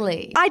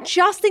 Completely. I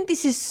just think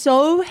this is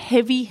so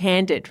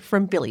heavy-handed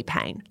from Billy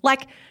Payne.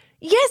 Like,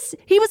 yes,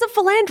 he was a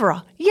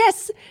philanderer.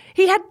 Yes,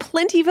 he had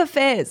plenty of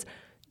affairs.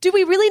 Do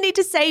we really need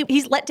to say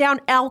he's let down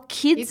our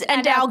kids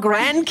and our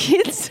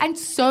grandkids? And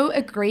so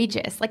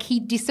egregious. Like, he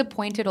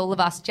disappointed all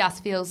of us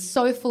just feels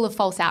so full of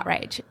false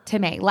outrage to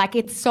me. Like,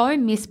 it's so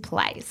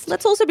misplaced.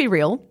 Let's also be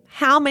real.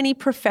 How many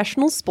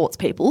professional sports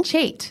people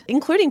cheat,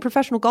 including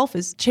professional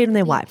golfers, cheat on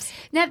their wives?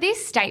 Now,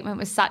 this statement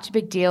was such a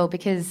big deal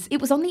because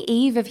it was on the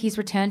eve of his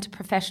return to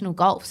professional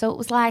golf. So it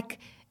was like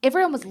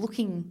everyone was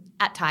looking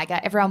at Tiger.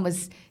 Everyone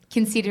was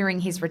considering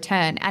his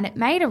return, and it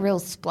made a real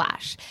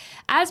splash.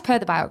 As per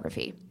the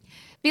biography,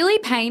 Billy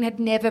Payne had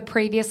never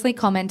previously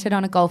commented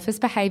on a golfer's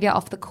behaviour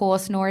off the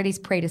course nor at his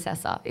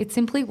predecessor. It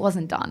simply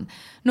wasn't done.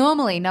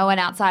 Normally, no one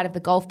outside of the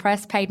golf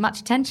press paid much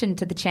attention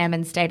to the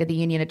chairman's State of the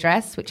Union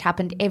address, which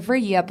happened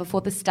every year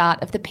before the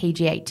start of the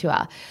PGA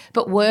Tour.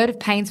 But word of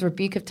Payne's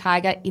rebuke of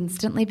Tiger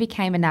instantly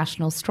became a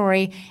national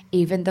story.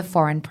 Even the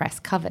foreign press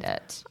covered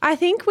it. I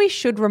think we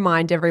should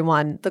remind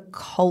everyone the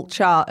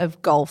culture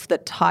of golf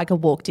that Tiger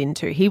walked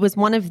into. He was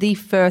one of the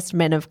first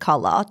men of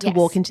colour to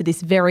walk into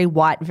this very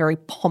white, very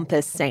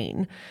pompous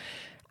scene.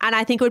 And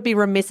I think it would be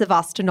remiss of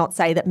us to not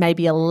say that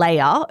maybe a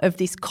layer of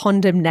this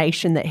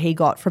condemnation that he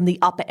got from the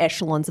upper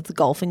echelons of the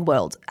golfing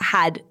world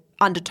had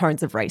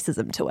undertones of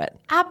racism to it.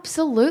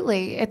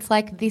 Absolutely. It's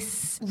like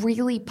this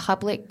really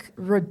public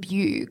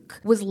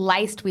rebuke was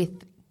laced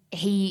with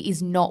he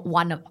is not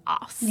one of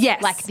us.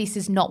 Yes. Like, this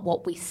is not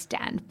what we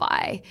stand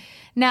by.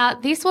 Now,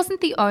 this wasn't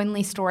the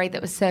only story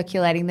that was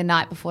circulating the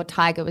night before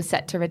Tiger was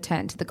set to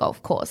return to the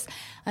golf course.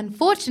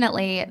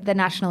 Unfortunately, the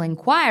National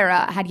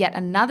Enquirer had yet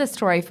another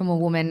story from a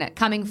woman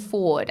coming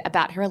forward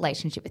about her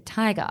relationship with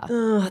Tiger.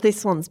 Oh,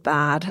 this one's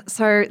bad.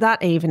 So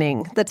that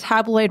evening, the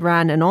tabloid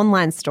ran an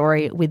online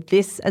story with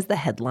this as the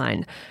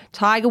headline: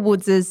 Tiger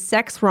Woods'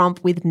 sex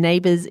romp with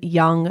neighbour's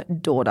young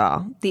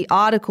daughter. The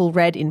article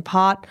read in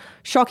part,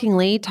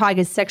 shockingly,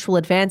 Tiger's sexual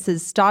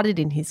advances started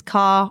in his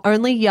car,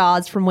 only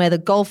yards from where the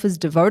golfer's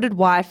devoted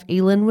wife,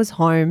 Elin, was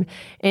home,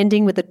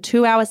 ending with a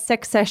 2-hour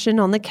sex session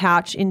on the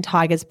couch in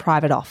Tiger's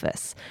private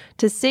office.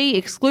 To see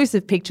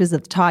exclusive pictures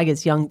of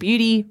Tiger's young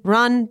beauty,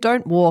 run,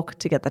 don't walk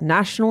to get the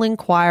National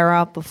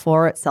Enquirer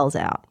before it sells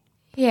out.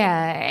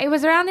 Yeah, it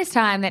was around this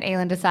time that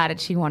Elin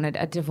decided she wanted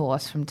a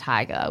divorce from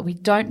Tiger. We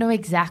don't know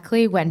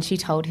exactly when she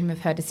told him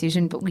of her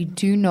decision, but we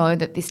do know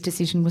that this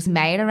decision was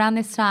made around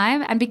this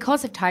time. And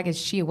because of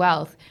Tiger's sheer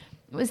wealth,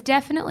 it was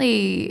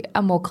definitely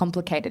a more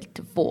complicated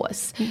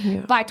divorce.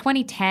 Yeah. By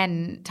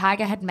 2010,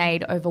 Tiger had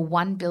made over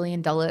 $1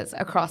 billion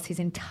across his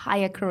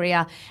entire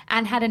career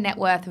and had a net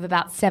worth of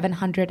about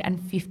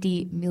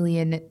 $750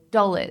 million.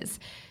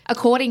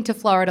 According to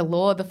Florida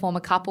law, the former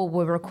couple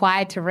were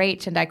required to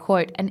reach, and I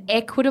quote, an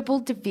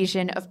equitable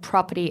division of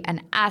property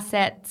and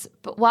assets.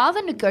 But while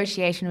the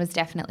negotiation was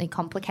definitely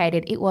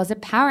complicated, it was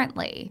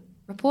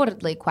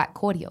reportedly quite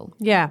cordial.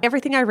 Yeah.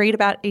 Everything I read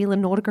about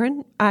Elin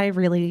Nordegren, I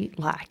really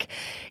like.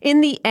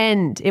 In the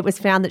end, it was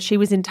found that she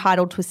was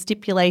entitled to a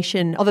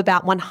stipulation of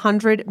about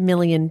 $100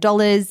 million,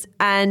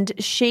 and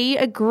she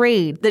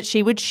agreed that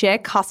she would share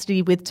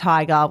custody with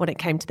Tiger when it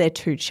came to their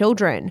 2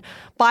 children.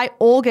 By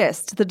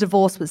August, the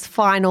divorce was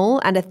final,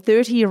 and a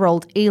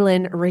 30-year-old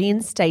Elin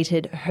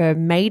reinstated her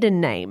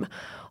maiden name.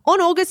 On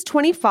August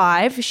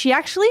 25, she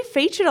actually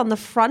featured on the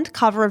front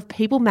cover of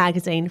People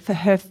magazine for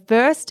her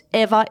first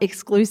ever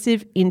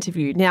exclusive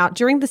interview. Now,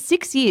 during the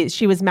 6 years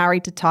she was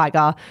married to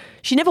Tiger,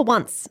 she never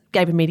once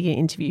gave a media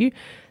interview.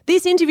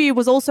 This interview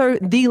was also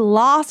the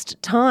last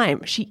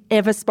time she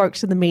ever spoke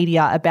to the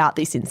media about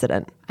this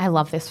incident. I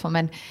love this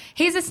woman.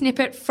 Here's a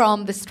snippet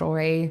from the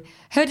story.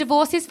 Her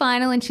divorce is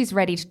final and she's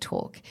ready to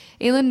talk.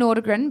 Elin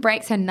Nordegren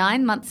breaks her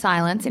 9-month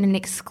silence in an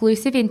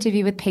exclusive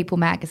interview with People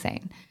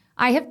magazine.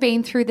 I have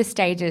been through the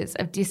stages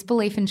of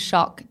disbelief and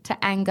shock to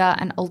anger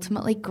and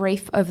ultimately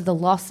grief over the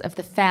loss of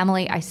the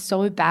family I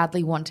so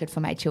badly wanted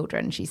for my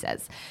children, she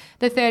says.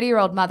 The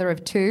 30-year-old mother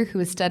of 2, who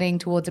is studying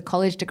towards a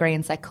college degree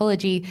in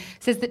psychology,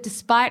 says that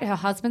despite her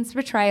husband's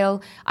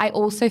betrayal, I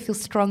also feel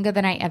stronger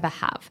than I ever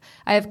have.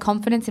 I have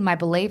confidence in my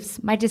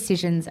beliefs, my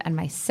decisions, and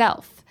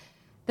myself.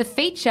 The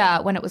feature,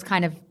 when it was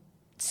kind of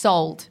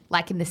sold,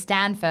 like in the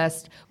stand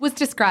first, was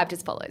described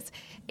as follows.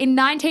 In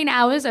 19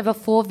 hours over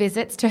 4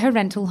 visits to her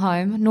rental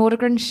home,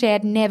 Nordegren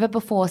shared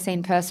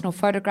never-before-seen personal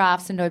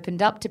photographs and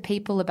opened up to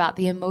people about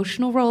the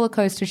emotional roller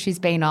coaster she's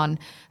been on,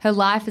 her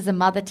life as a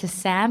mother to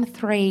Sam,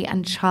 3,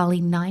 and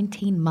Charlie,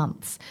 19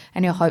 months,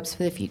 and her hopes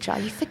for the future.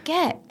 You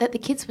forget that the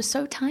kids were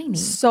so tiny.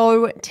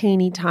 So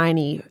teeny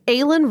tiny.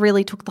 Elin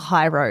really took the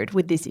high road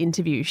with this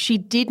interview. She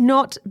did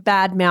not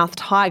badmouth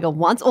Tiger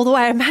once, although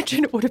I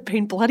imagine it would have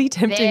been bloody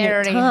tempting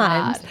at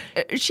times.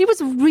 She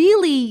was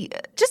really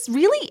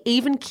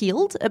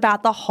even-keeled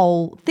about the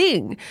whole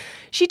thing.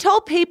 She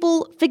told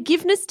people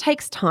forgiveness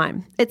takes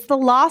time. It's the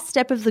last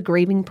step of the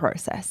grieving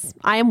process.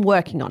 I am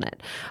working on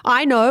it.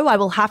 I know I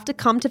will have to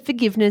come to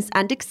forgiveness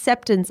and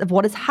acceptance of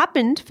what has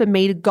happened for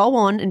me to go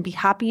on and be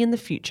happy in the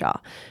future.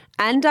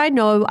 And I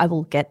know I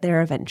will get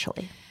there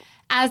eventually.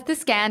 As the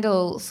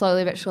scandal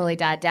slowly but surely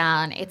died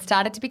down, it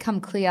started to become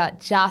clear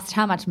just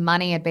how much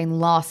money had been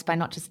lost by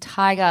not just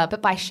Tiger,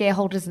 but by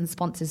shareholders and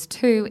sponsors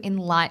too, in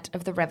light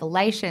of the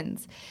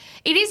revelations.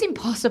 It is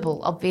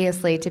impossible,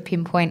 obviously, to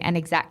pinpoint an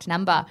exact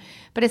number,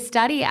 but a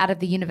study out of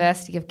the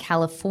University of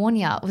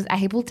California was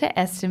able to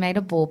estimate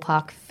a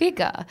ballpark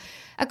figure.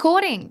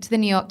 According to the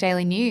New York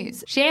Daily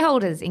News,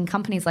 shareholders in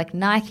companies like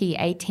Nike,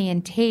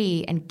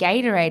 AT&T, and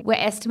Gatorade were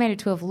estimated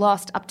to have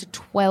lost up to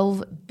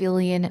 $12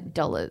 billion.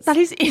 That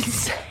is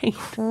insane.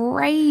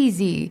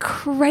 Crazy.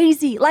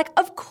 Like,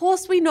 of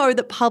course we know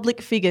that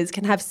public figures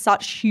can have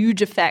such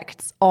huge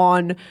effects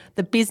on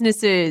the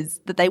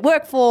businesses that they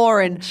work for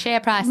and share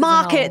prices,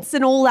 markets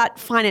and all that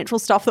financial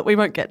stuff that we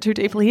won't get too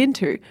deeply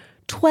into.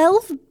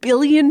 $12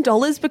 billion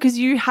because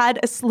you had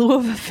a slew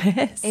of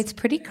affairs. It's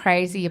pretty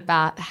crazy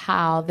about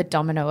how the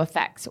domino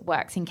effect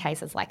works in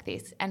cases like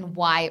this and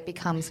why it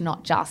becomes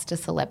not just a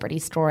celebrity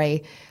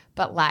story,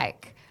 but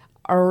like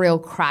a real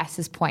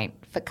crisis point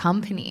for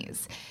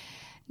companies.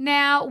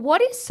 Now,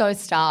 what is so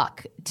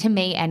stark to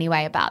me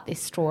anyway about this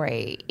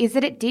story is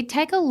that it did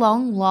take a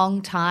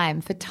long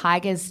time for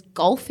Tiger's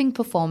golfing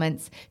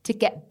performance to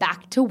get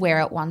back to where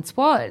it once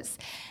was.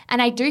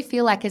 And I do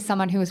feel like, as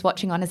someone who was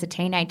watching on as a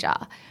teenager,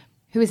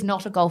 who is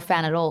not a golf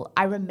fan at all,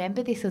 I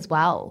remember this as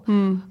well,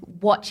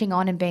 watching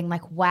on and being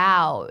like,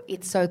 wow,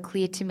 it's so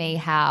clear to me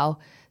how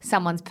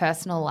someone's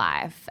personal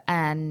life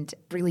and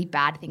really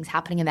bad things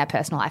happening in their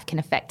personal life can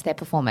affect their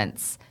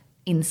performance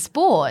in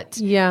sport.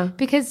 Yeah.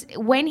 Because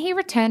when he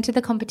returned to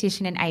the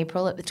competition in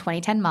April at the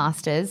 2010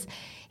 Masters,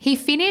 he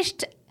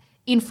finished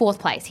in fourth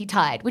place. He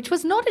tied, which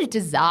was not a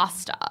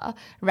disaster,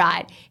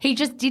 right? He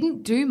just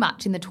didn't do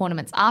much in the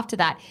tournaments after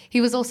that.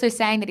 He was also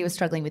saying that he was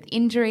struggling with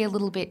injury a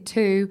little bit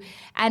too.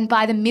 And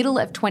by the middle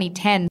of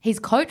 2010, his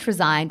coach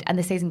resigned and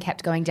the season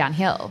kept going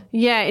downhill.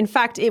 Yeah, in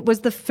fact, it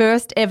was the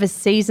first ever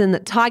season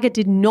that Tiger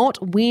did not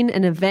win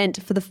an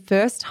event for the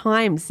first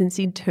time since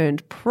he'd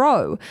turned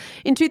pro.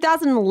 In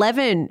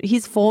 2011,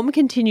 his form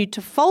continued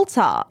to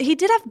falter. He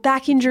did have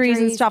back injuries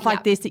and stuff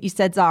like this that you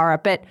said, Zara,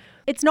 but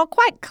it's not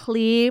quite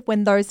clear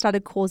when those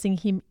started causing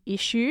him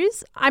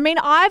issues. I mean,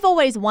 I've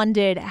always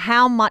wondered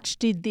how much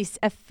did this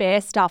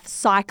affair stuff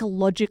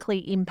psychologically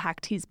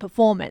impact his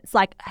performance?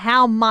 Like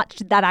how much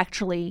did that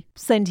actually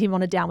send him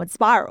on a downward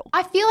spiral?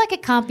 I feel like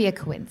it can't be a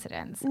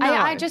coincidence. No.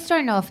 I just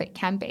don't know if it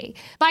can be.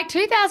 By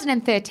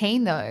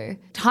 2013, though,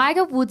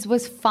 Tiger Woods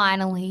was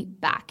finally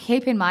back.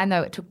 Keep in mind,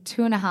 though, it took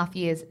 2.5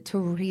 years to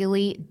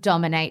really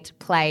dominate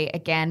play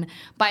again.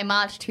 By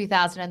March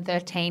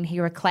 2013, he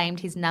reclaimed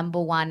his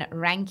 #1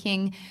 ranking.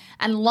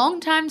 And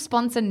longtime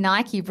sponsor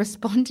Nike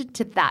responded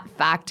to that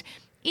fact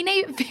in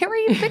a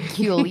very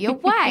peculiar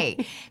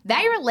way.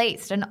 They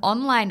released an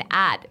online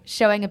ad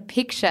showing a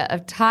picture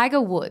of Tiger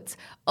Woods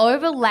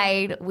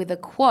overlaid with a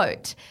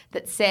quote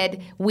that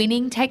said,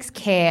 "Winning takes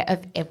care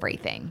of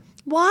everything."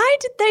 why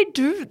did they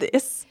do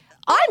this?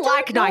 I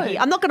like Nike.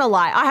 I'm not going to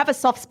lie. I have a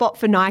soft spot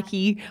for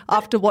Nike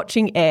after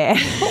watching Air.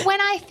 But when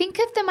I think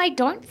of them, I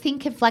don't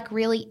think of like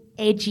really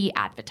edgy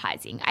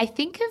advertising. I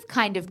think of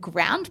kind of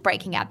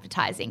groundbreaking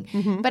advertising,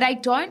 but I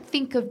don't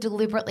think of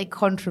deliberately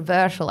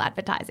controversial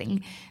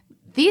advertising.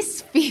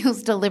 This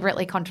feels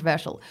deliberately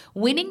controversial.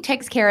 Winning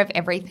takes care of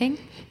everything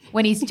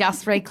when he's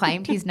just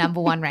reclaimed his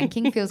 #1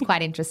 ranking feels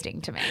quite interesting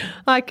to me.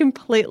 I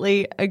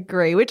completely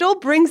agree, which all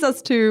brings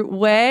us to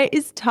where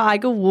is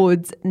Tiger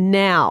Woods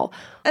now?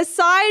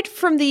 Aside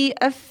from the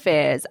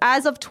affairs,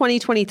 as of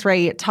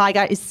 2023,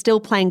 Tiger is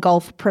still playing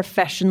golf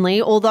professionally,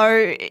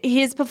 although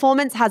his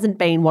performance hasn't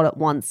been what it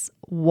once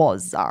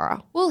was, Zara.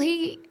 Well,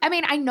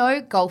 I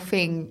know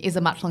golfing is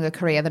a much longer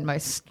career than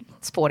most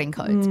sporting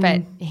codes,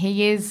 but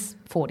he is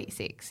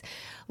 46.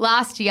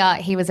 Last year,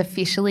 he was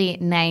officially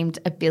named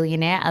a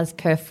billionaire as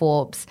per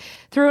Forbes.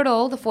 Through it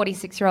all, the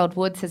 46-year-old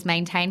Woods has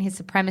maintained his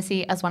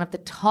supremacy as one of the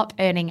top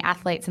earning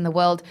athletes in the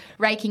world,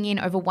 raking in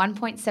over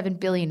 $1.7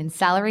 billion in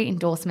salary,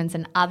 endorsements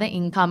and other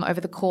income over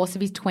the course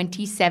of his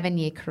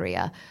 27-year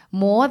career,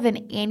 more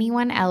than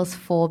anyone else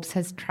Forbes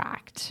has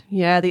tracked.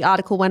 Yeah, the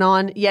article went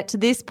on, yet to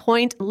this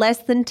point,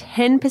 less than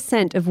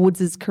 10% of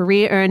Woods'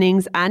 career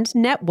earnings and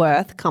net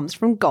worth comes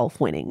from golf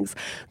winnings.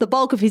 The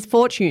bulk of his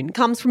fortune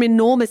comes from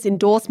enormous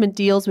endorsement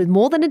deals with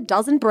more than a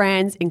dozen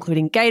brands,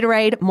 including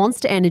Gatorade,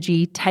 Monster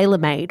Energy,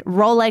 TaylorMade,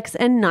 Rolex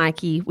and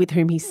Nike, with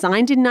whom he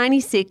signed in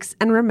 '96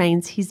 and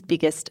remains his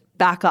biggest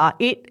backer.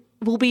 It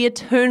will be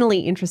eternally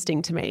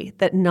interesting to me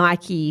that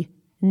Nike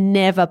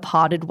never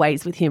parted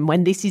ways with him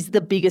when this is the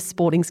biggest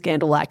sporting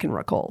scandal I can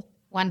recall.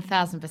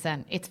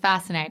 1,000%. It's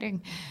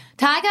fascinating.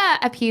 Tiger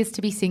appears to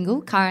be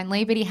single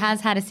currently, but he has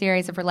had a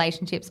series of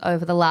relationships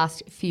over the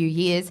last few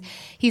years.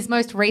 His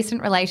most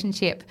recent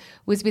relationship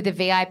was with a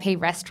VIP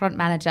restaurant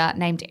manager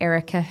named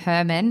Erica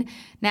Herman.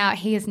 Now,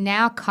 he is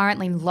now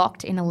currently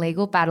locked in a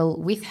legal battle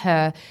with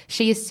her.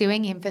 She is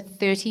suing him for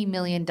 $30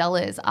 million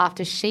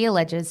after she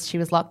alleges she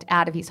was locked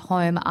out of his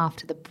home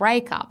after the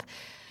breakup.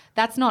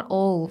 That's not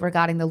all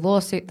regarding the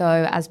lawsuit,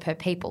 though, as per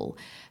People.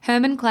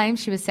 Herman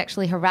claims she was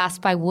sexually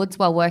harassed by Woods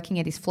while working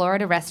at his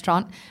Florida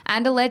restaurant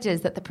and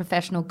alleges that the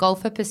professional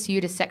golfer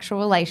pursued a sexual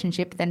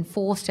relationship, then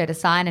forced her to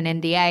sign an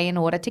NDA in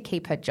order to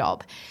keep her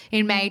job.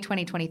 In May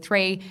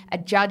 2023, a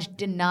judge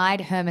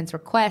denied Herman's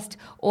request,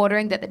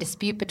 ordering that the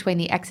dispute between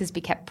the exes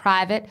be kept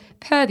private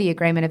per the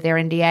agreement of their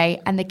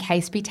NDA and the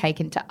case be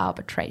taken to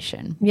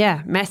arbitration.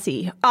 Yeah,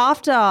 messy.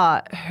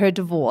 After her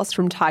divorce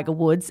from Tiger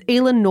Woods,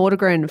 Elin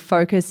Nordegren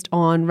focused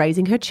on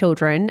raising her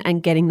children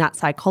and getting that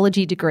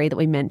psychology degree that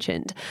we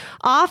mentioned.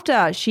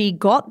 After she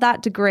got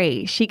that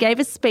degree, she gave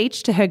a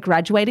speech to her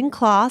graduating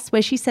class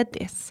where she said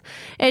this: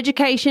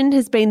 "Education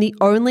has been the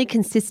only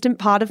consistent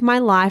part of my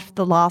life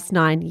the last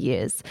 9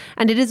 years,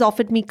 and it has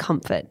offered me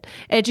comfort.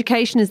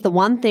 Education is the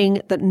one thing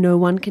that no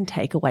one can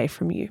take away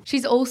from you."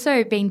 She's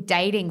also been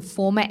dating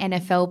former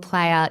NFL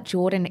player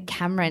Jordan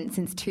Cameron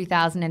since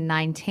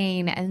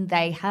 2019, and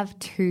they have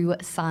 2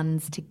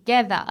 sons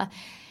together.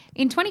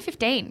 In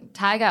 2015,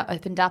 Tiger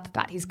opened up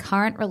about his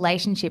current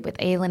relationship with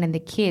Elin and the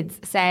kids,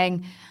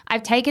 saying,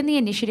 "I've taken the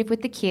initiative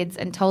with the kids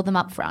and told them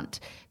up front.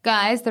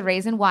 Guys, the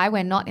reason why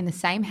we're not in the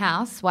same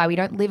house, why we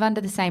don't live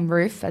under the same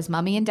roof as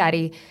mummy and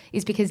daddy,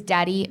 is because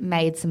daddy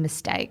made some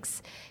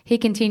mistakes." He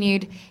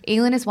continued,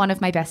 "Elin is one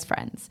of my best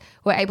friends.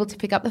 We're able to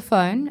pick up the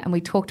phone and we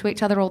talk to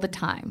each other all the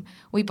time.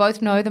 We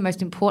both know the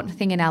most important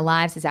thing in our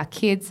lives is our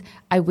kids.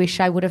 I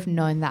wish I would have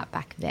known that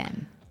back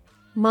then."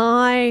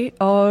 My.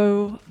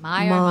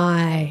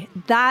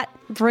 That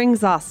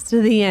brings us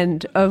to the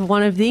end of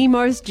one of the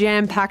most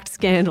jam-packed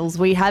scandals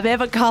we have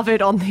ever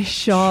covered on this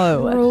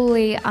show.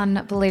 Truly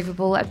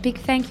unbelievable. A big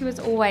thank you as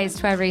always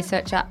to our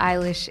researcher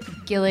Eilish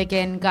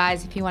Gilligan.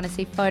 Guys, if you want to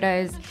see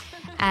photos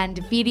and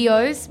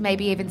videos,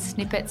 maybe even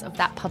snippets of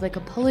that public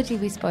apology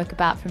we spoke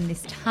about from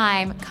this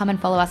time, come and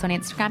follow us on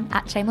Instagram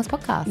at Shameless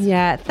Podcast.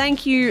 Yeah,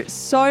 thank you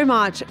so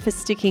much for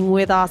sticking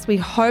with us. We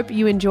hope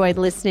you enjoyed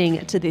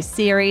listening to this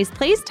series.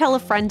 Please tell a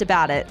friend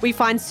about it. We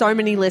find so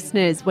many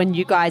listeners when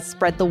you guys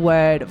spread the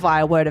word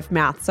via word of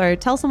mouth. So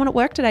tell someone at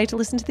work today to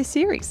listen to this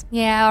series.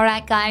 Yeah, all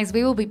right, guys.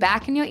 We will be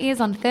back in your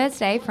ears on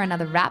Thursday for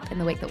another wrap in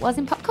the week that was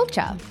in pop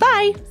culture.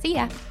 Bye. See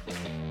ya.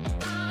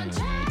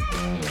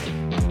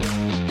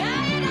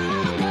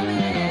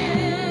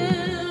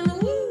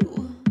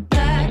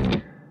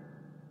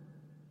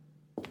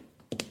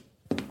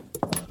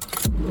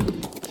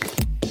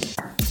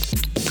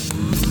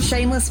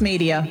 Shameless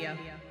Media.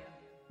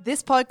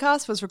 This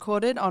podcast was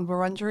recorded on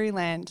Wurundjeri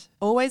land.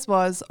 Always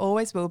was,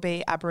 always will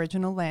be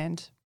Aboriginal land.